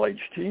and college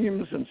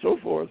teams and so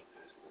forth,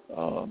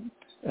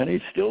 and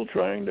he's still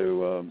trying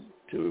to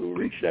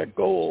reach that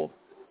goal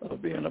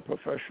of being a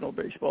professional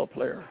baseball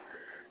player.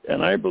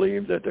 And I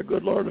believe that the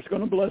good Lord is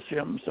going to bless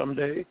him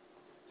someday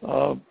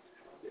to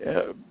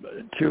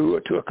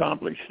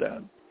accomplish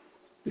that,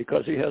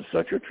 because he has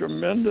such a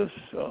tremendous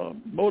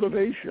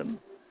motivation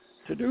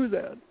to do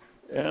that.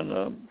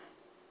 And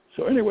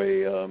so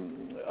anyway,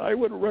 I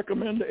would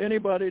recommend to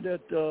anybody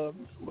that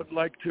would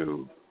like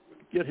to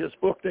get his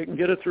book, they can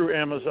get it through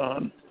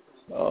Amazon,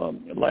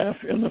 Laugh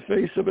in the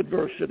Face of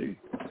Adversity.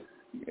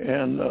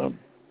 And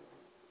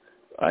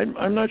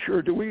I'm not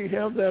sure, do we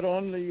have that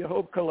on the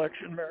Hope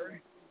Collection,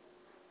 Mary?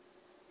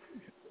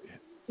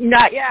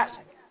 Not yet.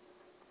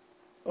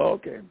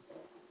 Okay.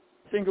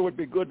 I think it would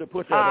be good to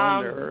put that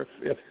on there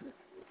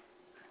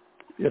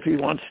if he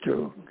wants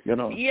to,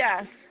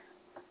 Yes.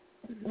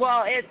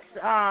 Well, it's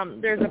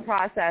there's a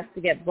process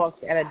to get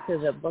books added to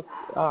the book.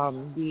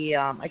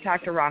 I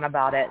talked to Ron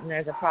about it, and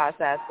there's a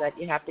process that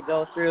you have to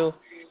go through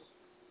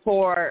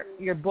for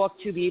your book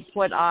to be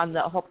put on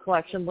the Hope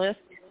Collection list.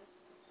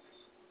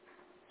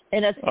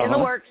 And it's in the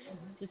works.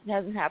 It just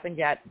hasn't happened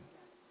yet.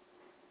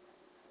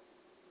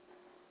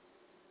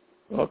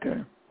 Okay.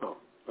 Oh,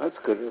 that's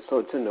good. So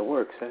it's in the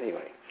works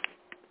anyway.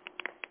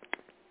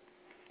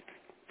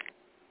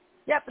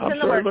 Yep, it's I'm in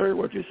the sorry, works. Larry,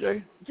 what'd you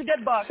say? It's a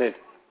good book.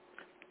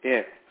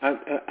 Yeah,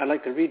 I'd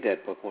like to read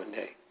that book one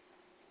day.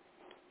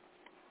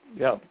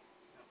 Yeah.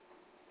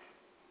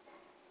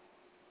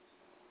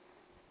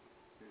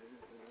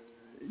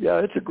 Yeah,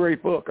 it's a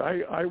great book.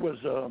 I was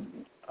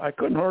I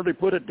couldn't hardly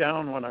put it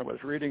down when I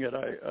was reading it.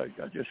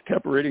 I just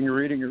kept reading,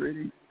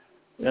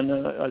 and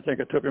I think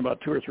it took me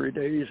about 2 or 3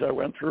 days. I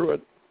went through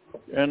it,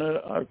 and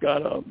I've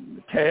got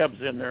tabs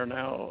in there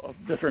now of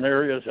different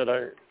areas that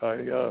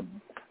I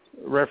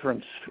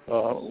reference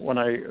when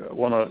I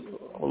want to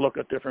look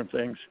at different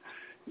things.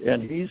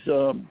 And he's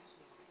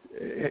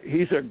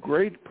a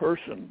great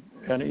person,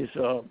 and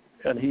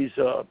he's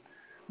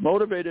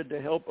motivated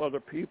to help other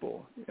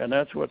people, and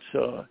that's what's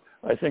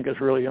I think is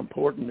really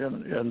important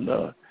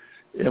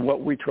in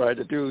what we try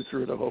to do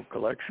through the Hope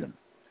Collection.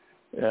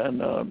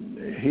 And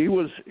he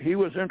was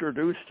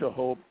introduced to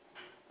Hope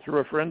through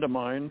a friend of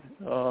mine,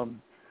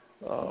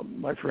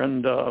 my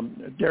friend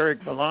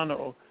Derek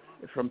Milano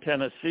from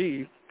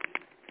Tennessee.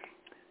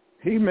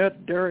 He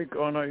met Derek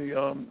on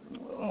a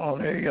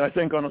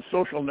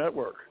social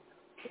network,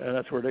 and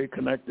that's where they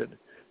connected.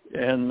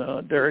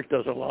 And Derek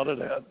does a lot of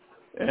that.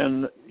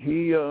 And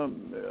he,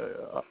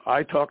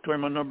 I talked to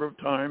him a number of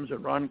times,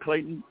 and Ron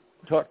Clayton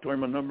talked to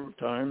him a number of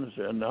times,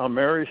 and now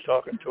Mary's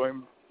talking to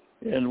him,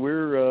 and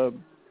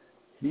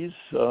he's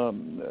a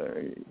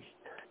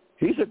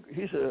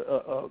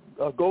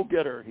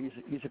go-getter.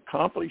 He's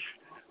accomplished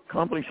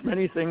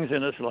many things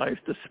in his life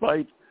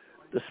despite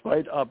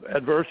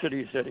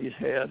adversities that he's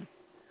had,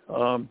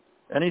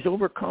 and he's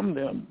overcome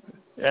them.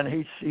 And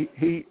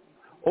he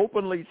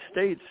openly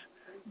states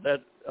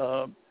that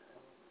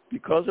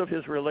because of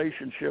his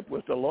relationship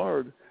with the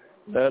Lord,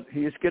 that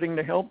he's getting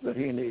the help that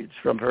he needs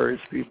from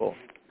various people.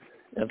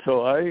 And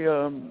so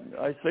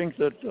I think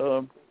that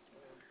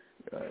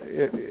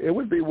it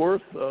would be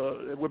worth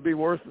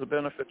the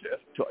benefit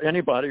to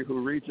anybody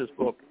who reads his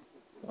book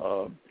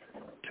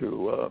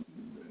to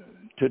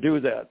do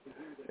that.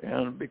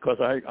 And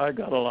because I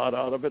got a lot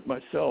out of it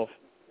myself,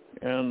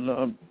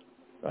 and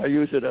I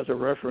use it as a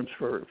reference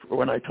for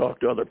when I talk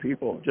to other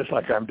people, just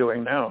like I'm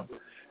doing now.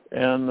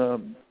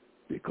 And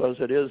because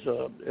it is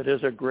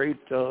a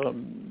great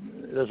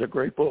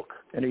book,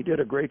 and he did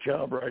a great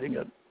job writing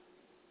it.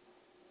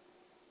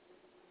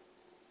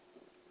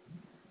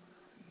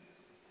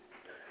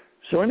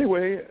 So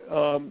anyway,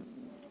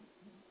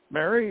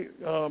 Mary,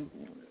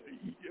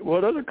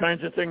 what other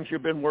kinds of things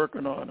you've been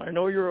working on? I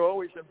know you're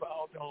always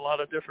involved in a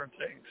lot of different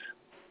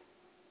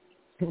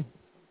things.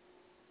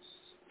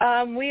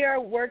 We are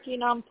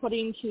working on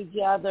putting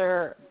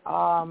together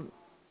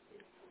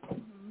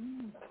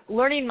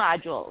learning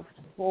modules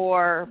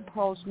for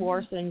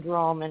post-war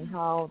syndrome and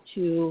how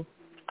to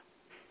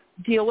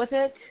deal with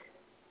it,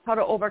 how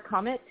to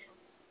overcome it.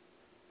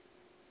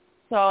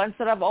 So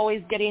instead of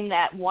always getting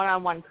that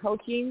one-on-one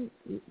coaching,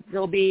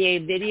 there'll be a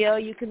video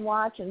you can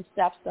watch and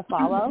steps to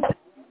follow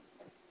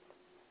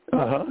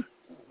to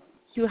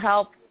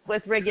help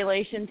with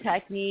regulation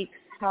techniques,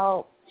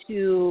 help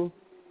to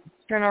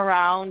turn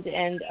around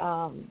and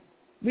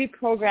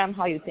reprogram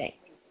how you think.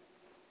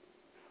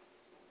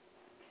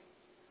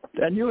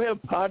 And you have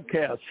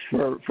podcasts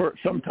for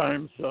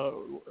sometimes.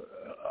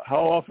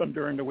 How often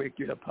during the week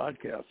do you have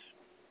podcasts?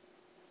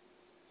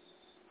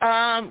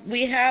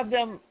 We have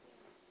them.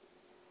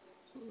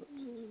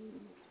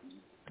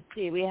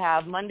 We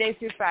have Monday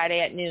through Friday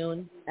at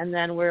noon, and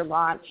then we're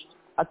launched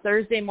a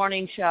Thursday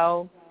morning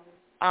show.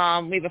 We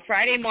have a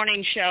Friday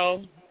morning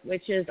show,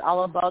 which is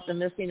all about the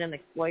missing and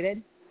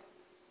exploited,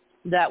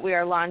 that we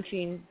are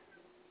launching.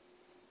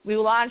 We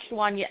launched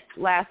one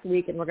last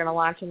week, and we're going to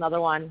launch another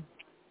one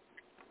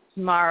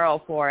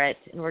tomorrow for it,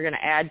 and we're going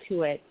to add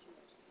to it.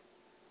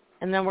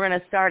 And then we're going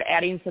to start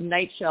adding some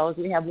night shows.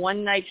 We have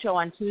one night show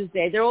on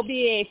Tuesday. There will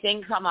be a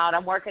thing come out.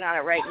 I'm working on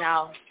it right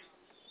now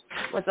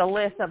with a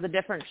list of the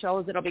different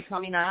shows that will be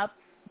coming up.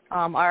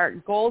 Our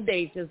goal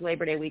date is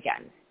Labor Day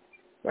weekend.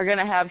 We're going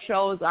to have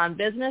shows on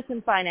business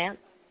and finance.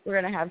 We're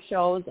going to have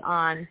shows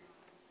on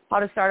how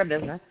to start a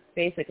business,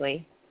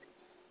 basically.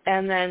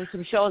 And then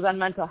some shows on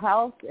mental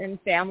health and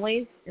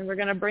families. And we're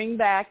going to bring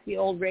back the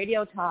old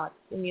radio talks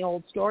and the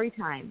old story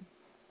time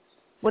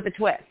with a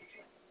twist.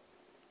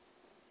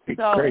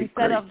 So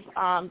instead of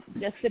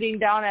just sitting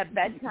down at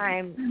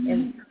bedtime,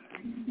 and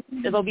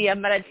it'll be a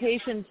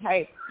meditation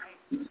type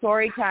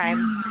story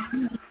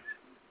time.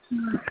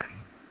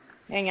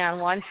 Hang on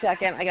one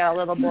second. I got a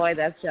little boy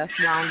that's just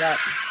wound up.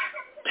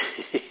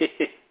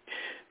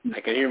 I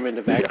can hear him in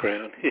the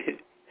background.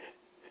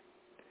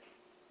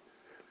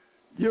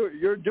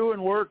 You're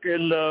doing work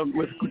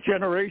with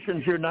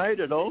Generations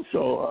United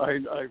also.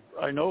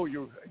 I know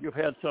you've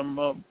had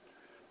some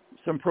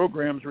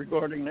programs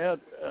regarding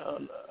that,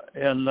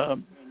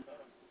 and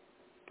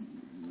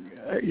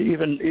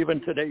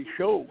even today's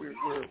show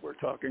we're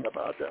talking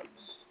about that.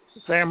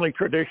 Family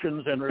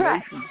traditions and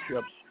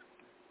relationships.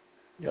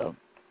 Yeah.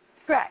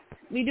 Correct.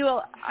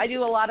 I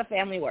do a lot of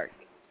family work.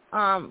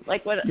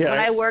 Like when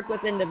I work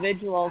with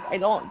individuals, I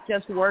don't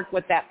just work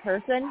with that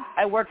person.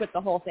 I work with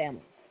the whole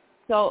family.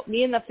 So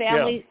me and the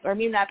family, or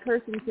me and that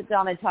person sit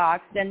down and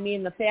talk. Then me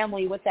and the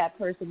family with that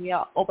person, we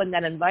open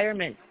that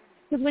environment.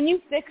 Because when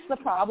you fix the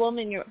problem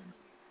in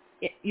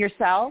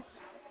yourself,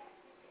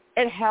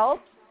 it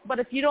helps. But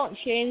if you don't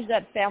change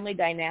that family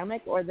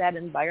dynamic or that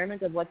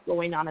environment of what's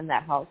going on in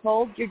that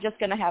household, you're just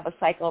going to have a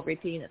cycle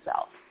repeating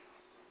itself.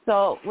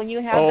 So when you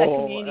have that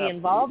community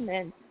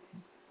involvement,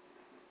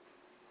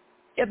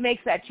 it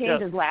makes that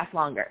changes last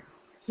longer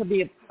to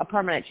be a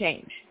permanent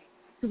change.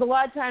 Because a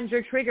lot of times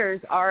your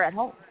triggers are at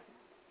home.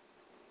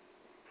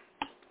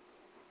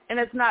 And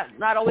it's not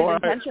always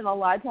intentional. A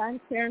lot of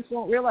times parents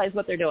won't realize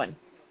what they're doing.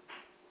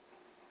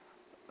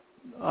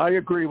 I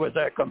agree with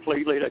that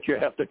completely, that you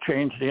have to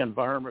change the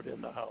environment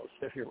in the house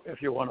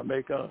if you want to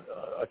make a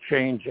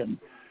change in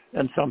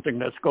something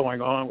that's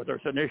going on, where there's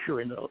an issue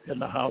in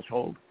the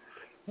household.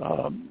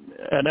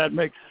 And that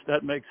makes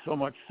so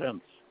much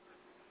sense.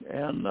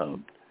 And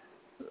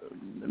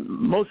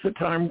most of the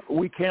time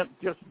we can't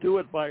just do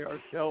it by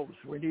ourselves.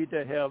 We need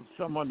to have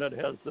someone that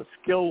has the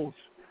skills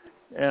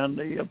and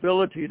the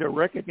ability to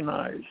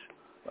recognize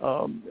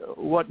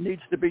what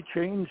needs to be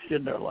changed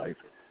in their life.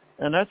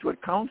 And that's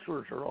what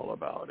counselors are all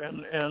about,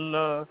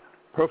 and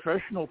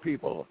professional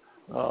people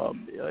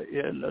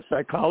in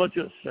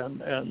psychologists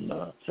and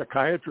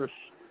psychiatrists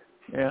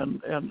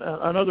and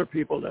other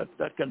people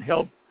that can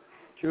help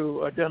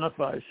to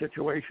identify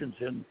situations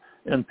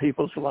in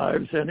people's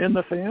lives and in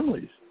the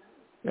families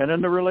and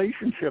in the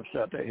relationships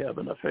that they have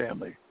in the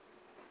family.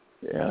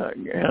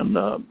 And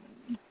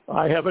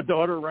I have a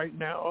daughter right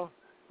now.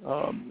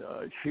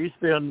 She's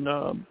been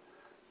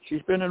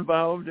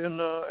involved in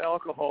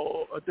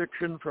alcohol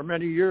addiction for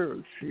many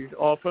years. She's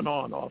off and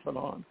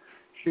on.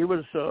 She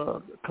was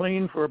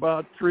clean for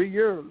about 3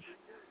 years,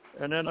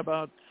 and then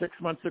about 6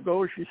 months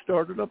ago she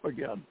started up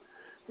again.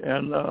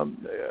 And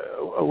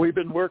we've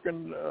been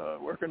working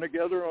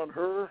together on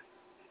her,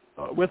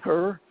 with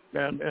her,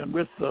 and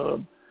with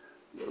the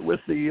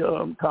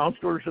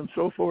counselors and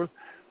so forth.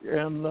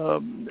 And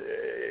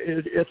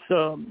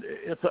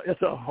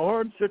it's a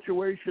hard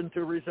situation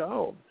to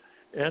resolve,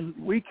 and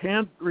we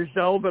can't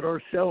resolve it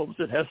ourselves.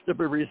 It has to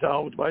be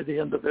resolved by the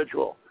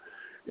individual,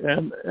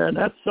 and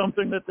that's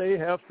something that they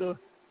have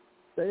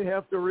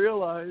to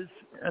realize,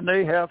 and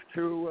they have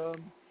to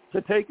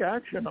take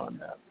action on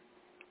that.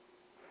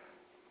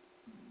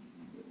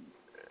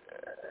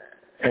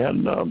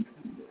 And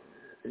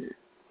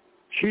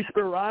she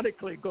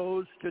sporadically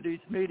goes to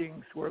these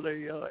meetings where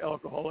the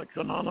Alcoholics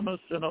Anonymous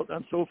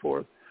and so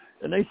forth,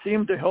 and they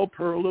seem to help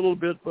her a little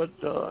bit, but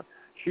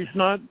she's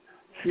not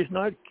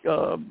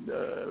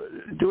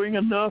doing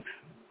enough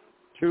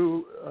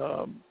to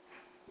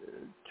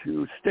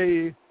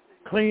stay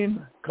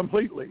clean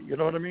completely. You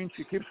know what I mean?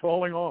 She keeps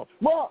falling off.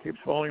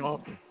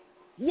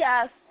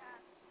 Yes,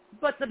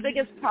 but the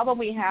biggest problem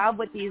we have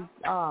with these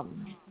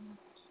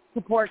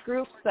support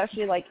groups,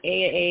 especially like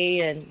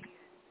AA and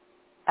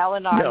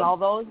Al-Anon and all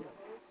those,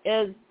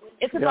 is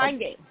it's a mind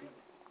game.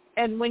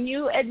 And when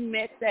you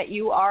admit that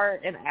you are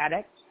an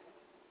addict,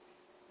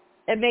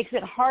 it makes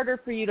it harder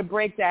for you to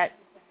break that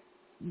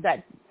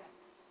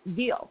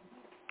deal.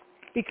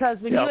 Because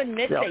when you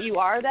admit that you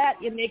are that,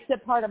 it makes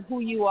it part of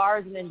who you are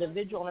as an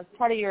individual, and it's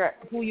part of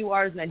who you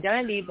are as an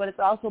identity, but it's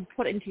also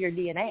put into your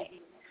DNA.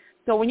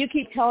 So when you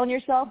keep telling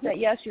yourself that,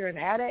 yes, you're an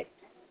addict,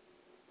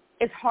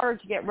 it's harder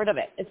to get rid of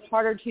it. It's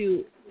harder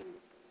to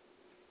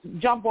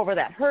jump over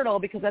that hurdle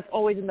because that's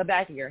always in the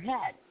back of your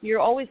head. You're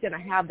always going to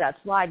have that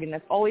slide, and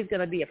that's always going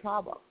to be a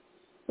problem.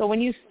 So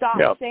when you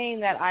stop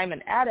saying that I'm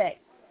an addict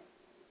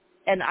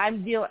and I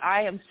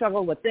am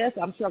struggling with this,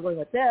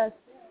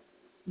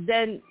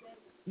 then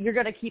you're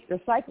going to keep the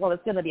cycle.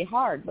 It's going to be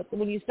hard. But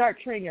when you start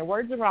turning your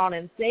words around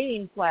and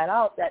saying flat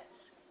out that,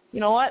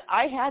 you know what,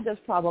 I had this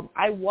problem,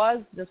 I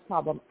was this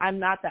problem, I'm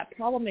not that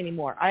problem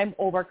anymore, I'm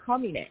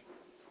overcoming it,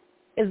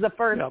 is the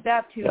first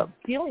step to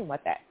dealing with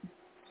it.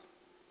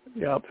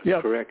 Yep,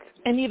 correct.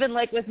 And even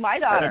like with my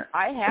daughter,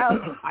 I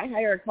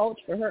hire a coach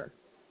for her.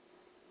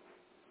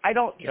 I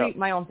don't treat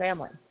my own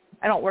family.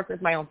 I don't work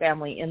with my own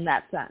family in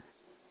that sense.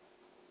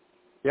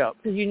 Yeah.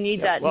 Because you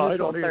need that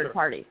neutral third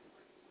party.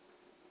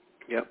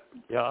 Yep.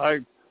 Yeah,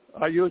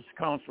 I use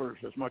counselors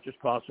as much as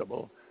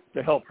possible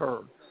to help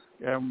her.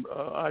 And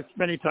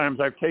many times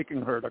I've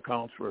taken her to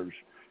counselors,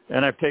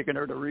 and I've taken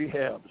her to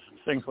rehabs,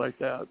 things like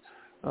that.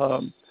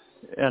 And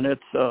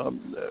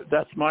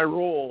that's my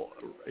role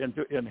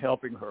in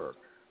helping her,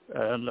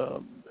 and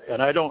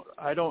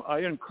I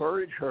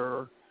encourage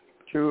her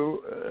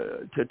to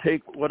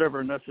take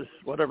whatever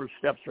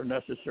steps are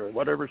necessary,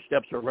 whatever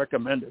steps are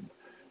recommended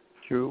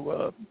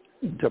to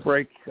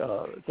break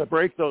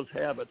those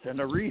habits and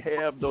to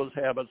rehab those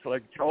habits,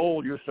 like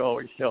Joel used to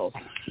always tell.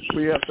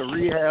 We have to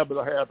rehab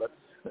the habits.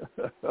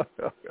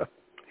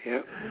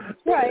 Yeah.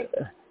 Right.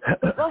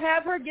 Well,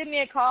 have her give me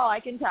a call. I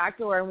can talk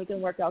to her, and we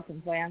can work out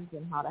some plans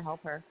and how to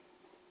help her.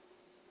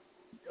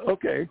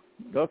 Okay.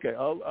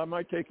 I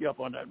might take you up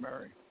on that,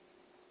 Mary.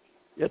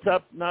 It's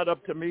not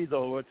up to me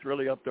though. It's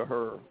really up to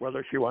her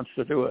whether she wants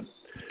to do it.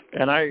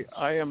 And I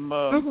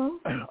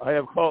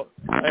have calls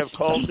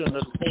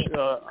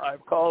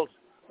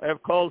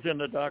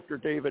into Dr.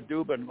 David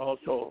Dubin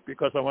also,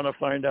 because I want to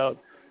find out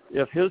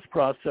if his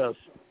process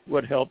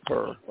would help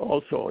her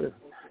also,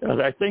 as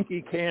I think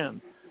he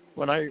can.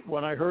 When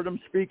I heard him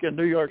speak in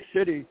New York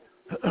City,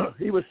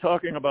 he was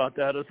talking about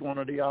that as one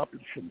of the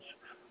options,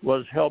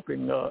 was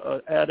helping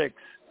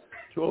addicts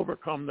to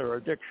overcome their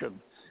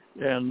addiction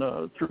and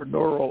through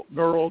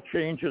neural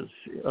changes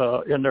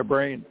in their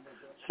brain.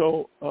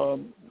 So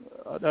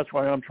that's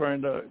why I'm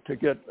trying to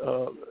get.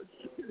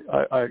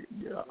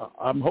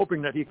 I'm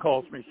hoping that he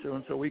calls me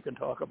soon so we can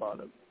talk about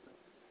it.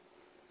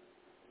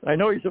 I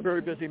know he's a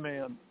very busy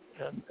man,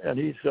 and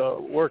he's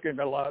working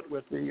a lot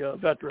with the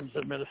Veterans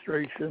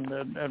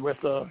Administration and with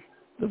the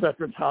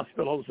veterans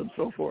hospitals and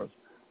so forth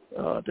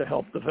to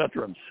help the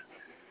veterans.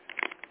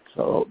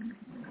 So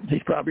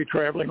he's probably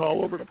traveling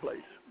all over the place.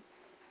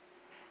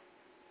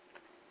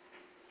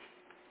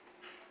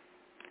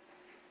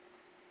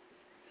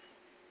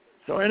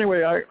 So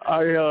anyway, I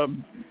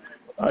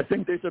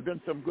think these have been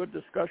some good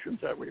discussions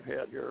that we've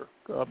had here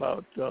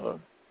about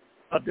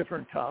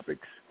different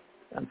topics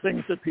and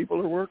things that people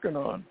are working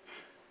on.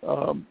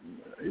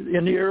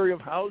 In the area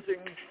of housing,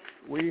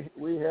 we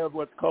have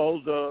what's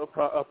called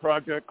a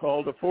project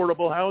called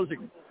affordable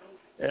housing,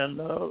 and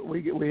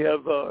we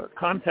have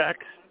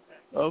contacts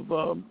of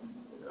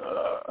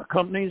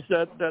companies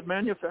that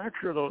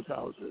manufacture those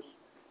houses,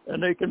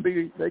 and they can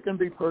be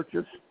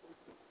purchased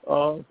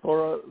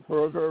for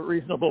a very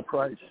reasonable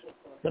price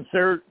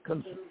compared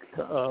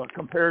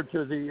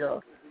to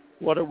the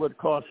what it would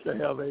cost to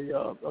have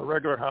a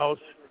regular house,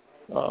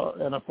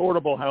 an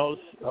affordable house.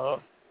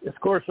 It's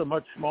of course a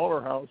much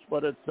smaller house,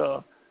 but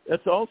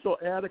it's also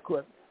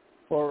adequate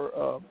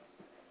for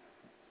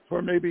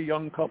maybe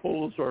young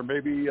couples or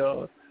maybe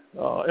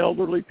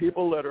elderly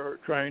people that are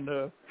trying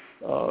to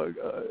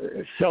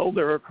sell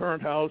their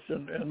current house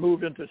and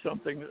move into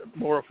something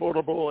more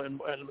affordable and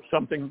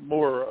something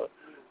more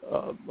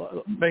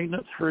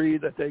maintenance free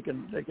that they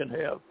can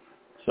have.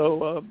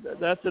 So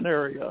that's an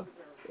area,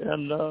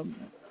 and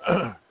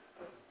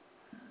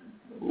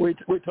we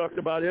talked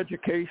about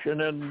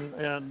education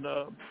and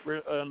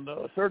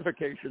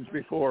certifications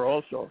before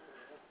also,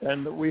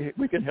 and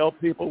we can help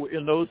people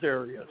in those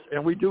areas,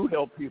 and we do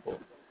help people.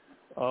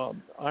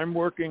 I'm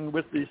working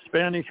with the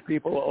Spanish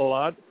people a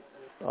lot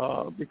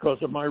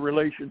because of my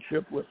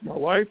relationship with my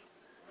wife,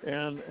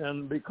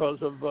 and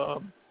because of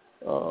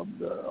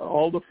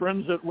all the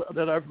friends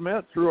that I've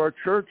met through our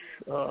church,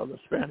 the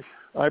Spanish.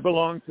 I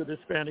belong to the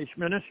Spanish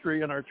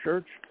ministry in our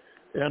church,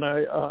 and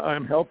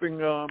I'm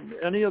helping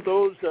any of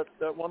those that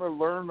want to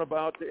learn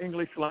about the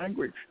English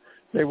language.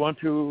 They want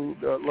to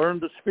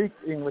learn to speak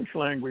English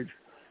language.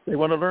 They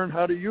want to learn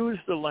how to use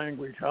the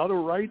language, how to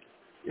write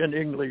in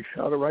English,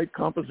 how to write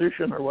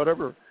composition or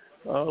whatever,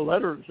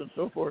 letters and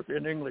so forth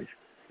in English.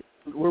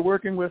 We're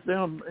working with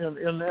them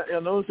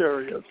in those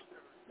areas.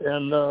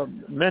 And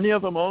many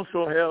of them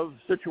also have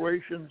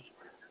situations,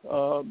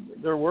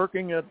 they're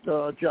working at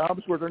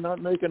jobs where they're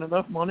not making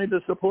enough money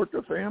to support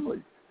their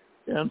family.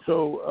 And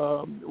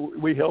so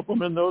we help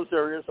them in those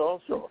areas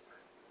also.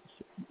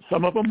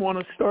 Some of them want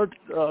to start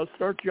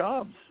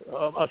jobs.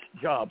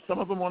 Some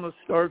of them want to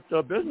start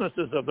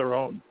businesses of their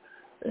own,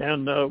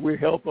 and we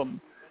help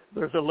them.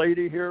 There's a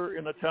lady here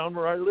in the town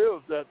where I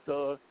live that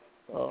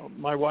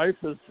my wife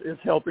is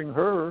helping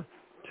her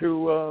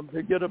to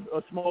get a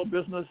small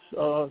business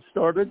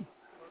started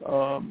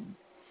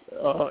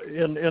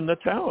in the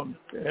town,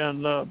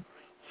 and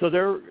so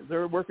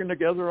they're working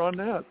together on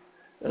that.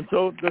 And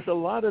so there's a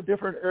lot of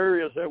different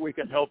areas that we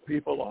can help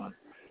people on,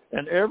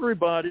 and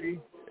everybody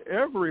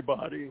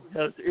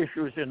has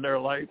issues in their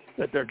life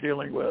that they're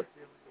dealing with.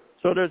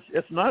 So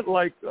it's not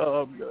like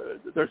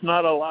there's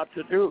not a lot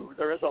to do.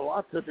 There is a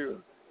lot to do.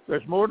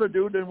 There's more to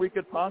do than we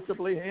could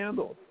possibly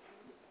handle.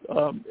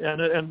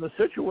 And the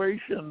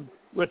situation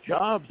with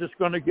jobs is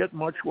going to get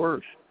much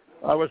worse.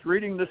 I was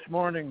reading this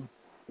morning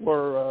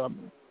where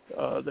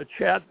the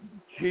Chat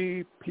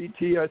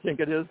GPT, I think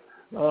it is,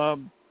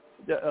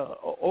 the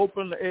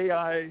open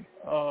AI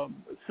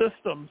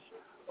systems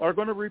are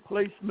going to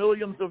replace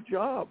millions of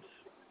jobs.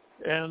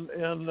 And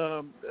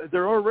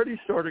they're already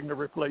starting to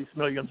replace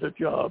millions of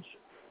jobs.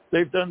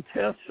 They've done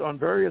tests on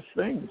various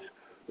things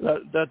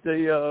that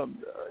they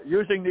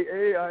using the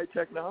AI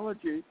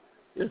technology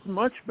is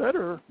much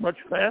better, much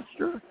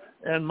faster,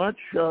 and much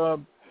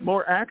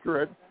more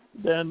accurate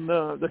than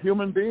the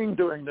human being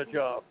doing the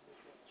job.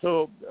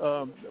 So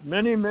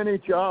many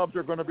jobs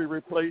are going to be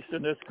replaced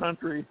in this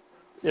country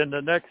in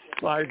the next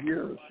 5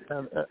 years,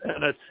 and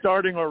it's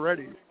starting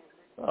already.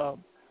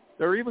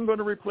 They're even going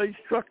to replace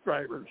truck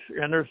drivers,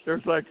 and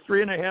there's like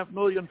 3.5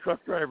 million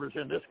truck drivers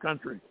in this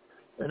country,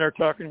 and they're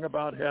talking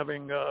about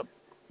having the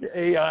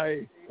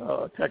AI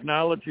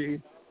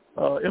technology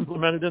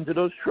implemented into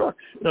those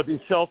trucks. They'll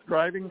be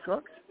self-driving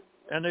trucks,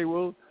 and they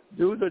will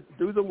do the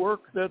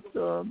work that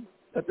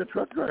the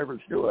truck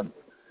drivers doing.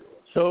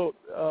 So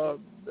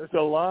there's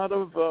a lot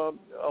of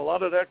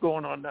that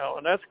going on now,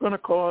 and that's going to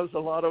cause a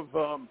lot of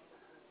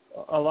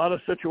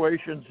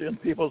situations in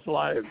people's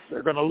lives.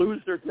 They're going to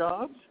lose their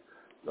jobs.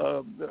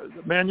 The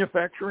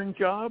manufacturing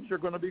jobs are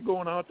going to be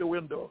going out the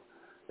window,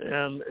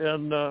 and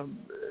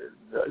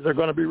they're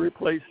going to be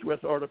replaced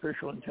with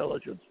artificial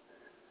intelligence.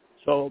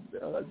 So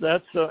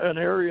that's an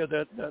area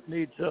that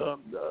needs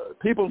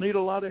people need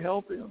a lot of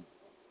help in,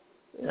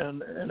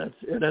 and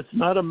it's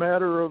not a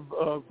matter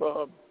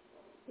of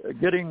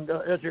getting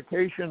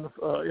education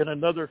in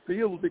another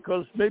field,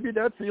 because maybe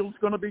that field's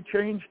going to be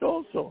changed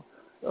also,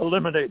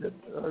 eliminated.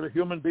 The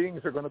human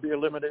beings are going to be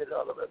eliminated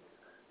out of it.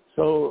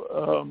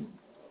 So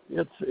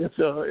it's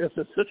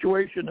a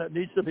situation that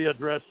needs to be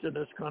addressed in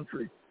this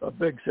country, a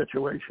big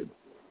situation.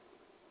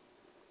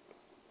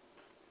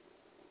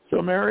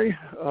 So Mary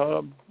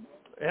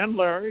and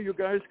Larry, you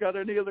guys got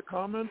any other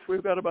comments?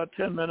 We've got about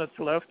 10 minutes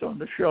left on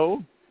the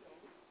show.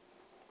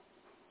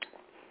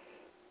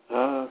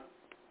 The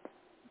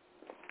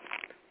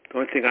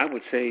only thing I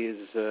would say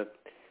is, the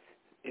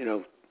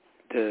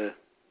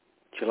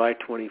July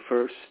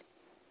 21st,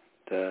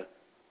 the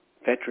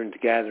Veterans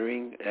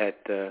Gathering at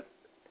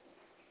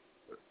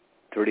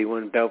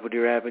 31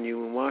 Belvedere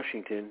Avenue in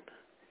Washington,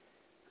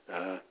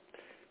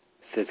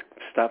 says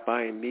stop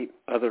by and meet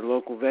other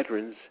local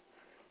veterans,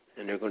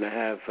 and they're going to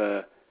have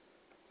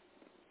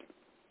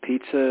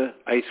pizza,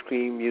 ice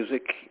cream,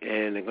 music,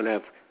 and they're going to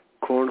have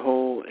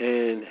cornhole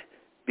and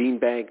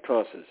beanbag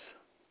tosses.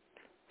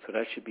 So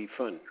that should be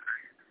fun.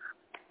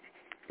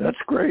 That's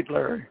great,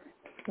 Larry.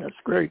 That's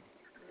great.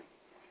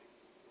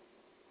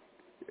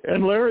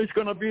 And Larry's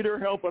going to be there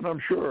helping,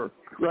 I'm sure.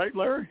 Right,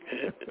 Larry?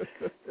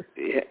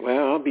 Yeah,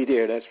 well, I'll be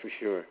there, that's for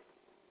sure.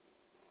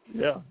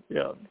 Yeah.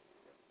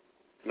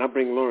 And I'll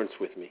bring Lawrence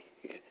with me,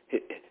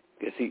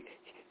 because he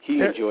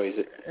enjoys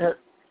it.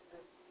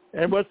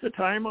 And what's the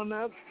time on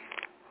that?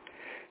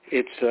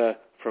 It's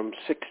from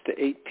 6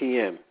 to 8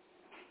 p.m.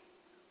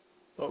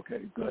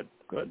 Okay, good.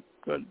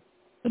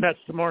 And that's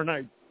tomorrow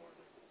night?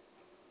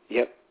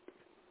 Yep.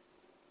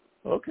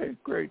 Okay,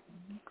 great.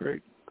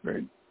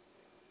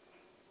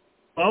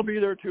 I'll be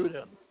there too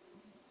then.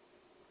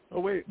 Oh,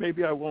 wait,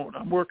 maybe I won't.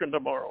 I'm working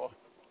tomorrow.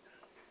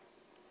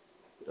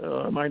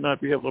 I might not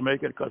be able to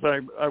make it because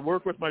I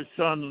work with my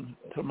son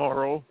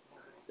tomorrow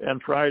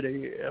and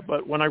Friday.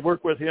 But when I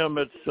work with him,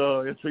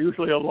 it's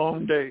usually a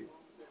long day.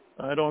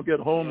 I don't get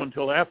home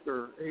until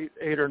after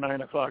 8 or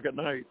 9 o'clock at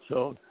night,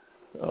 so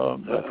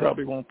I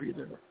probably won't be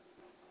there.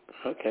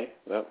 Okay,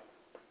 well,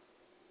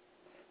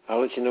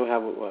 I'll let you know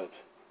how it was.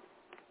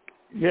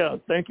 Yeah,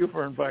 thank you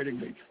for inviting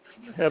me.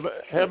 Have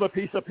a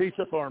piece of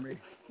pizza for me.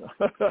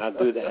 I'll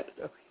do that.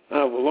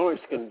 Oh, well,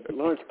 Lawrence can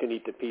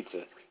eat the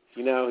pizza.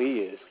 You know how he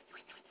is.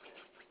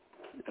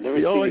 I never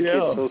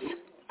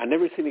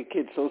seen a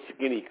kid so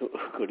skinny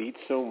could eat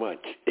so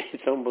much.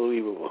 It's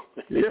unbelievable.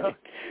 Yeah.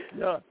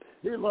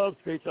 He loves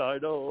pizza, I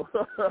know.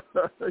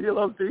 He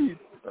loves to eat.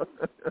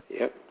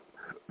 Yep.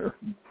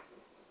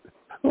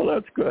 Well,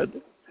 that's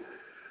good.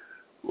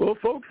 Well,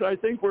 folks, I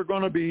think we're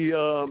going to be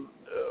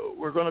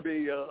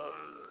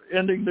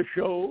ending the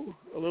show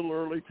a little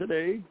early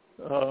today.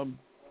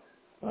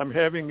 I'm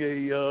having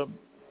a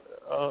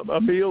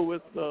meal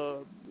with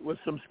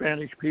some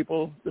Spanish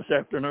people this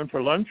afternoon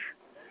for lunch,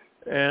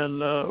 and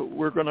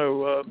we're going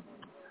to.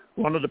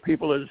 One of the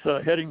people is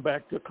heading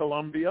back to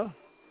Colombia,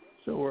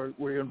 so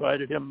we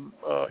invited him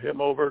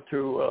over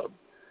to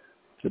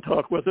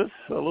talk with us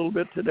a little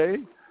bit today,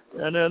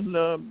 and then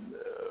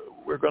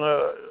we're going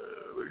to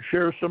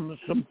share some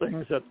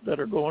things that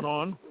are going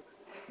on,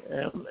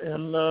 and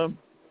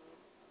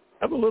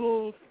have a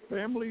little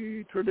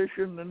family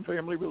tradition and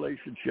family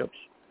relationships,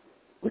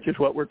 which is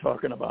what we're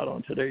talking about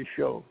on today's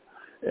show.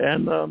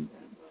 And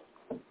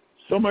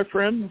so my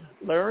friend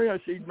Larry, I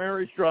see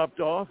Mary's dropped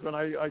off, and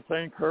I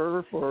thank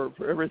her for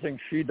everything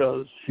she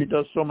does. She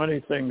does so many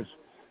things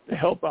to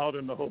help out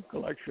in the Hope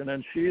Collection,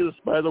 and she is,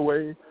 by the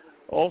way,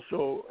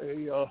 also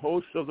a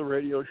host of the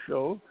radio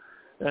show,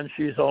 and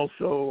she's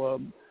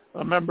also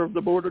a member of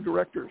the board of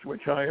directors,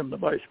 which I am the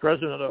vice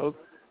president of,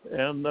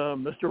 and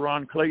Mr.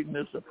 Ron Clayton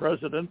is the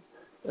president.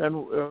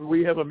 And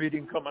we have a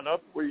meeting coming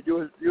up. We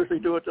usually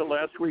do it the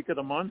last week of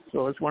the month,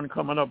 so it's one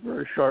coming up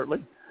very shortly.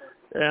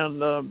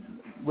 And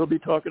we'll be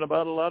talking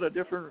about a lot of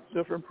different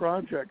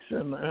projects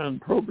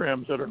and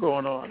programs that are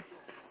going on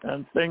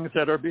and things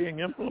that are being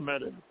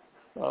implemented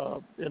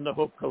in the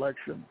Hope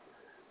Collection.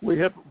 We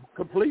have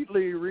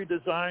completely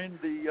redesigned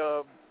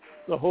the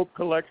Hope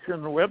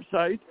Collection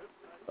website,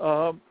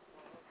 and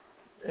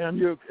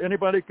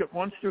anybody that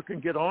wants to can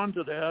get on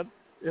to that.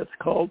 It's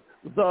called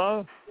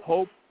The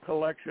Hope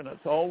Collection.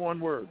 It's all one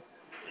word.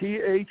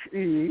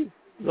 THE,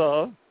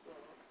 the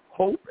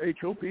Hope,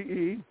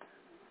 HOPE,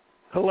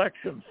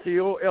 Collection,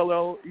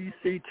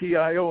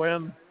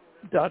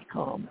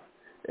 COLLECTION.com.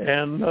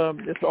 And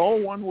it's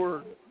all one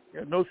word,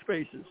 no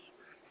spaces.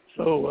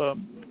 So,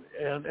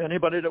 and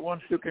anybody that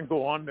wants to can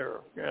go on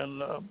there.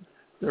 And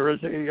there is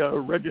a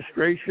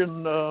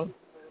registration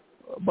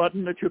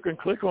button that you can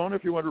click on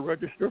if you want to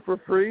register for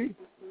free.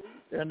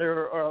 And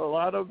there are a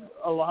lot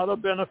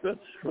of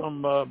benefits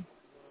from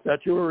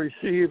that you will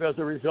receive as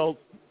a result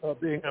of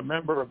being a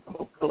member of the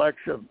Hope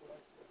Collection.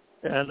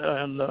 And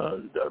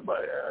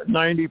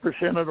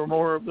 90% or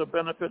more of the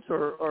benefits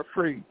are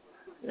free.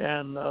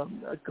 And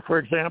for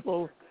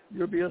example,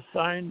 you'll be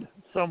assigned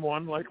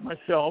someone like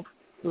myself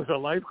who's a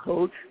life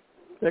coach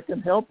that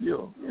can help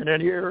you in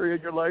any area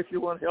of your life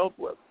you want help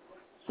with.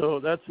 So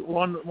that's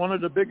one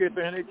of the big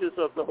advantages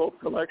of the Hope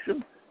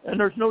Collection. And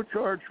there's no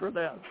charge for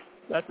that.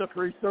 That's a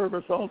free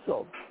service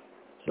also.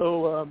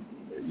 So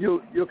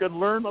you can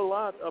learn a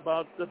lot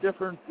about the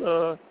different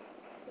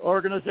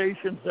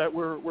organizations that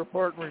we're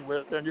partnering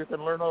with, and you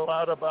can learn a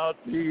lot about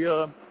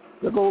the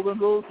Golden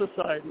Rule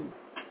Society.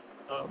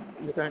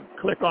 You can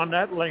click on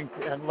that link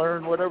and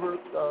learn whatever,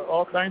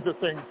 all kinds of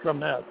things from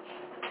that.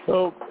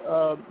 So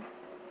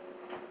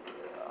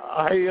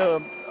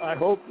I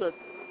hope that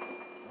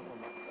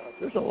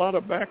there's a lot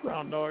of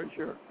background noise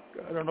here.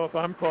 I don't know if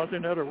I'm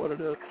causing it or what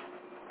it is.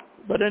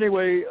 But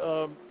anyway,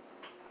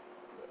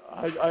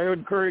 I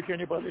encourage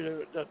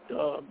anybody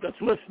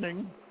that's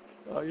listening,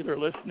 either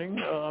listening,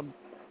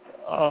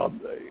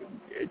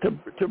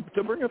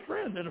 to bring a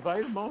friend and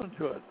invite them on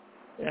to it.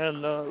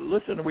 And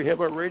listen, we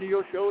have a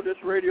radio show. This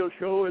radio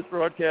show is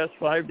broadcast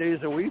 5 days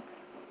a week,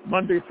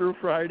 Monday through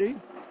Friday.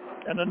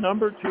 And the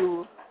number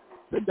to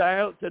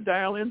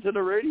dial into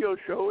the radio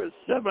show is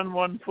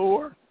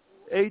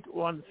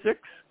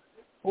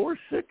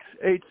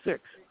 714-816-4686.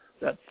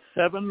 That's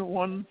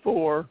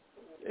 714-816-4686.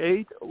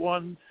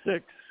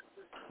 816-4686.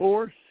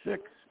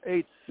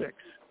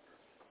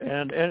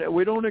 And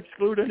we don't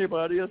exclude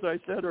anybody, as I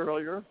said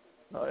earlier.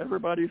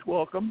 Everybody's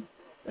welcome,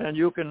 and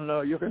you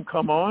can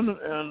come on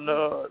and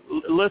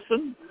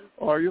listen,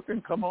 or you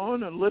can come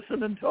on and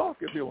listen and talk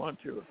if you want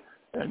to.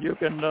 And you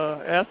can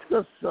ask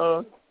us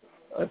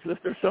if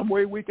there's some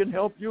way we can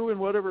help you in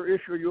whatever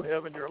issue you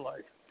have in your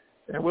life,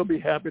 and we'll be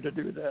happy to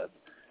do that.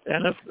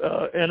 And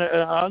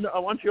I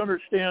want you to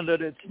understand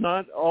that it's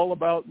not all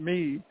about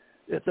me;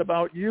 it's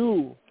about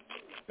you.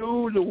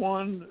 You, the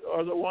ones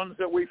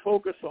that we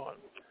focus on,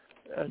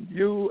 and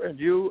you and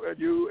you and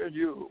you and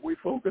you. We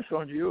focus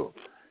on you,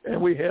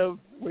 and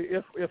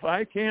if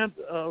I can't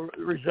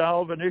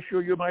resolve an issue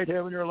you might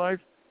have in your life,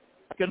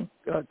 I can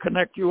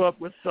connect you up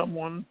with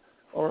someone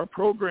or a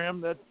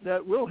program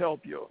that will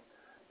help you.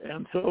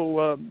 And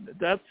so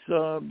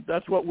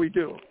that's what we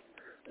do.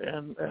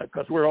 And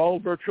because we're all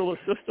virtual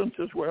assistants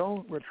as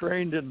well, we're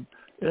trained in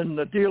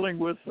dealing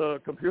with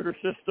computer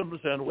systems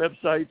and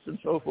websites and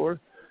so forth,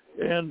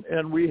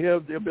 and we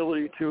have the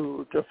ability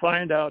to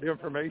find out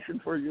information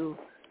for you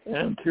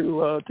and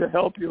to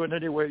help you in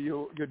any way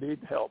you need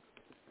help.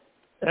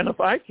 And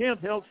if I can't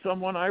help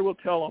someone, I will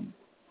tell them,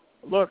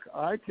 look,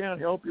 I can't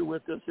help you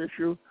with this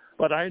issue,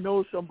 but I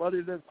know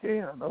somebody that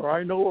can, or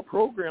I know a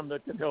program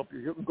that can help you.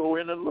 You can go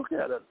in and look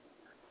at it.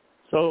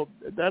 So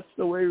that's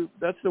the way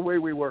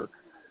we work.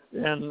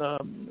 And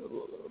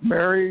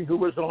Mary, who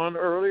was on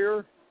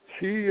earlier,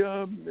 she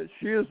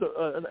is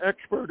an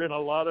expert in a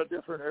lot of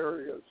different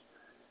areas.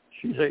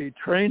 She's a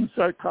trained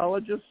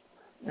psychologist,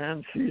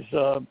 and she's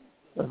a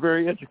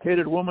very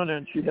educated woman,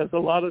 and she has a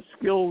lot of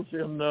skills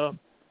in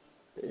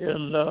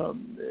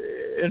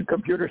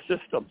computer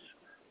systems.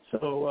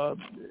 So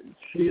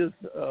she is,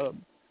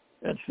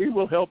 and she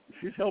will help.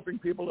 She's helping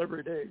people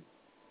every day,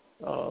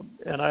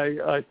 and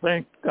I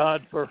thank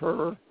God for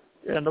her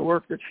and the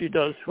work that she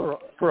does for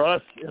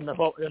us in the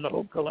Hope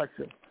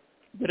Collection,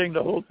 getting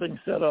the whole thing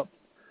set up.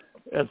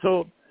 And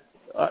so,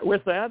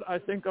 with that, I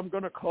think I'm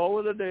going to call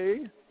it a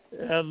day.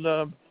 And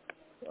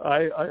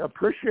I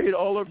appreciate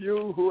all of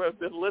you who have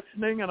been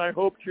listening, and I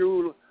hope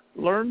you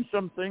learn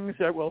some things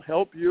that will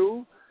help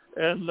you.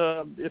 And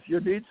if you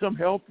need some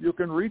help, you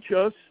can reach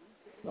us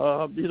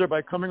either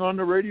by coming on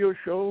the radio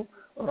show,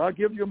 or I'll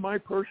give you my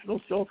personal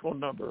cell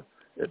phone number.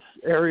 It's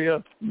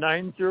area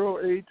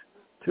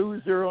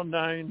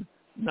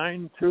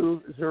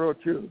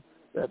 908-209-9202.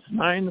 That's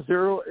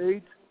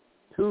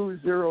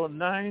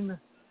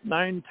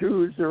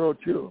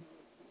 908-209-9202.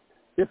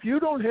 If you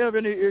don't have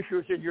any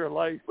issues in your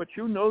life, but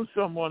you know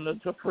someone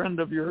that's a friend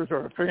of yours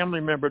or a family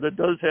member that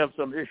does have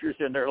some issues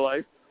in their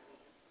life,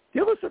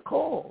 give us a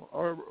call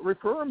or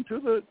refer them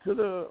to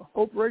the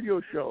Hope Radio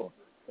Show,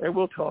 and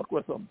we'll talk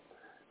with them.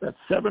 That's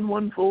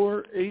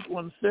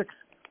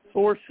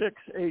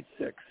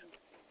 714-816-4686,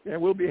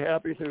 and we'll be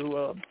happy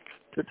to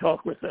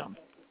talk with them.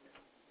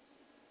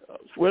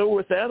 Well,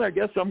 with that, I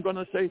guess I'm going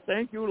to say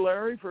thank you,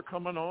 Larry, for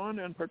coming on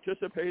and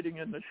participating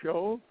in the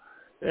show.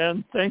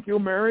 And thank you,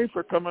 Mary,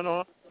 for coming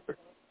on,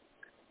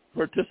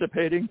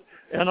 participating.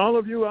 And all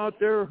of you out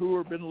there who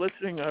have been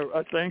listening,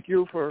 I thank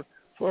you for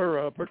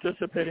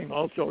participating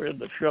also in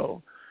the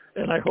show.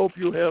 And I hope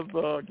you have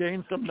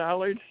gained some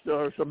knowledge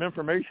or some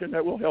information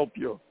that will help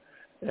you.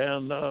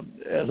 And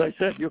as I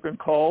said, you can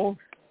call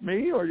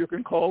me or you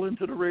can call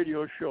into the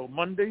radio show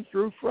Monday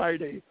through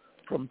Friday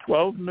from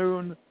 12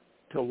 noon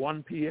to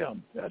 1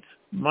 p.m. That's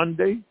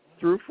Monday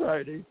through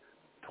Friday,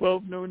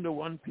 12 noon to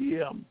 1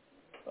 p.m.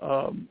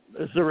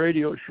 It's a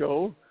radio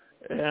show,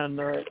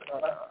 and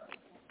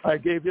I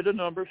gave you the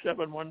number,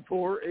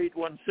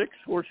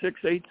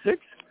 714-816-4686,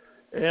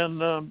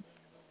 and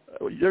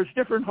there's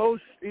different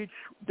hosts each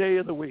day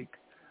of the week.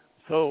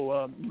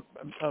 So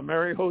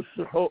Mary hosts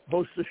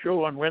the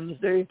show on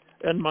Wednesday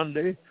and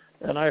Monday,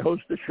 and I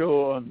host the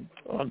show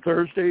on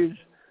Thursdays,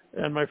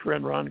 and my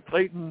friend Ron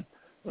Clayton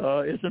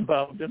is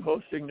involved in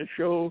hosting the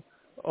show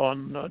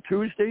on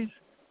Tuesdays.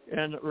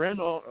 And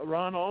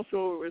Ron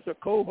also is a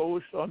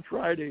co-host on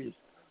Fridays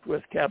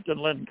with Captain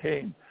Len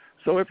Kane.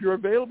 So if you're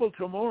available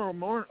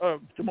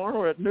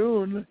tomorrow at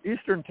noon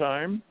Eastern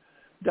Time,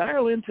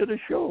 dial into the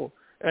show,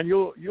 and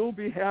you'll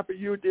be happy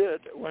you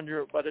did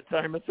by the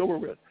time it's over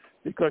with,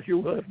 because you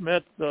will have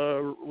met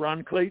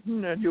Ron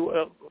Clayton and you will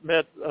have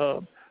met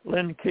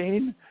Len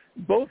Kane.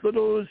 Both of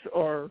those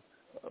are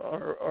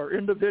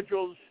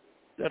individuals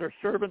that are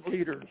servant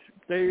leaders.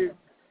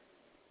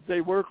 They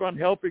work on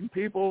helping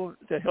people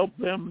to help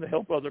them to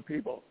help other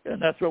people.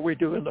 And that's what we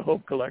do in the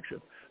Hope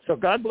Collection. So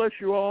God bless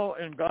you all,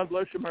 and God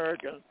bless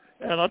America.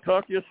 And I'll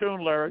talk to you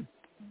soon, Larry.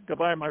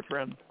 Goodbye, my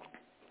friend.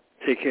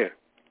 Take care.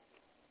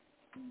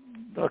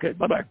 Okay,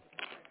 bye-bye.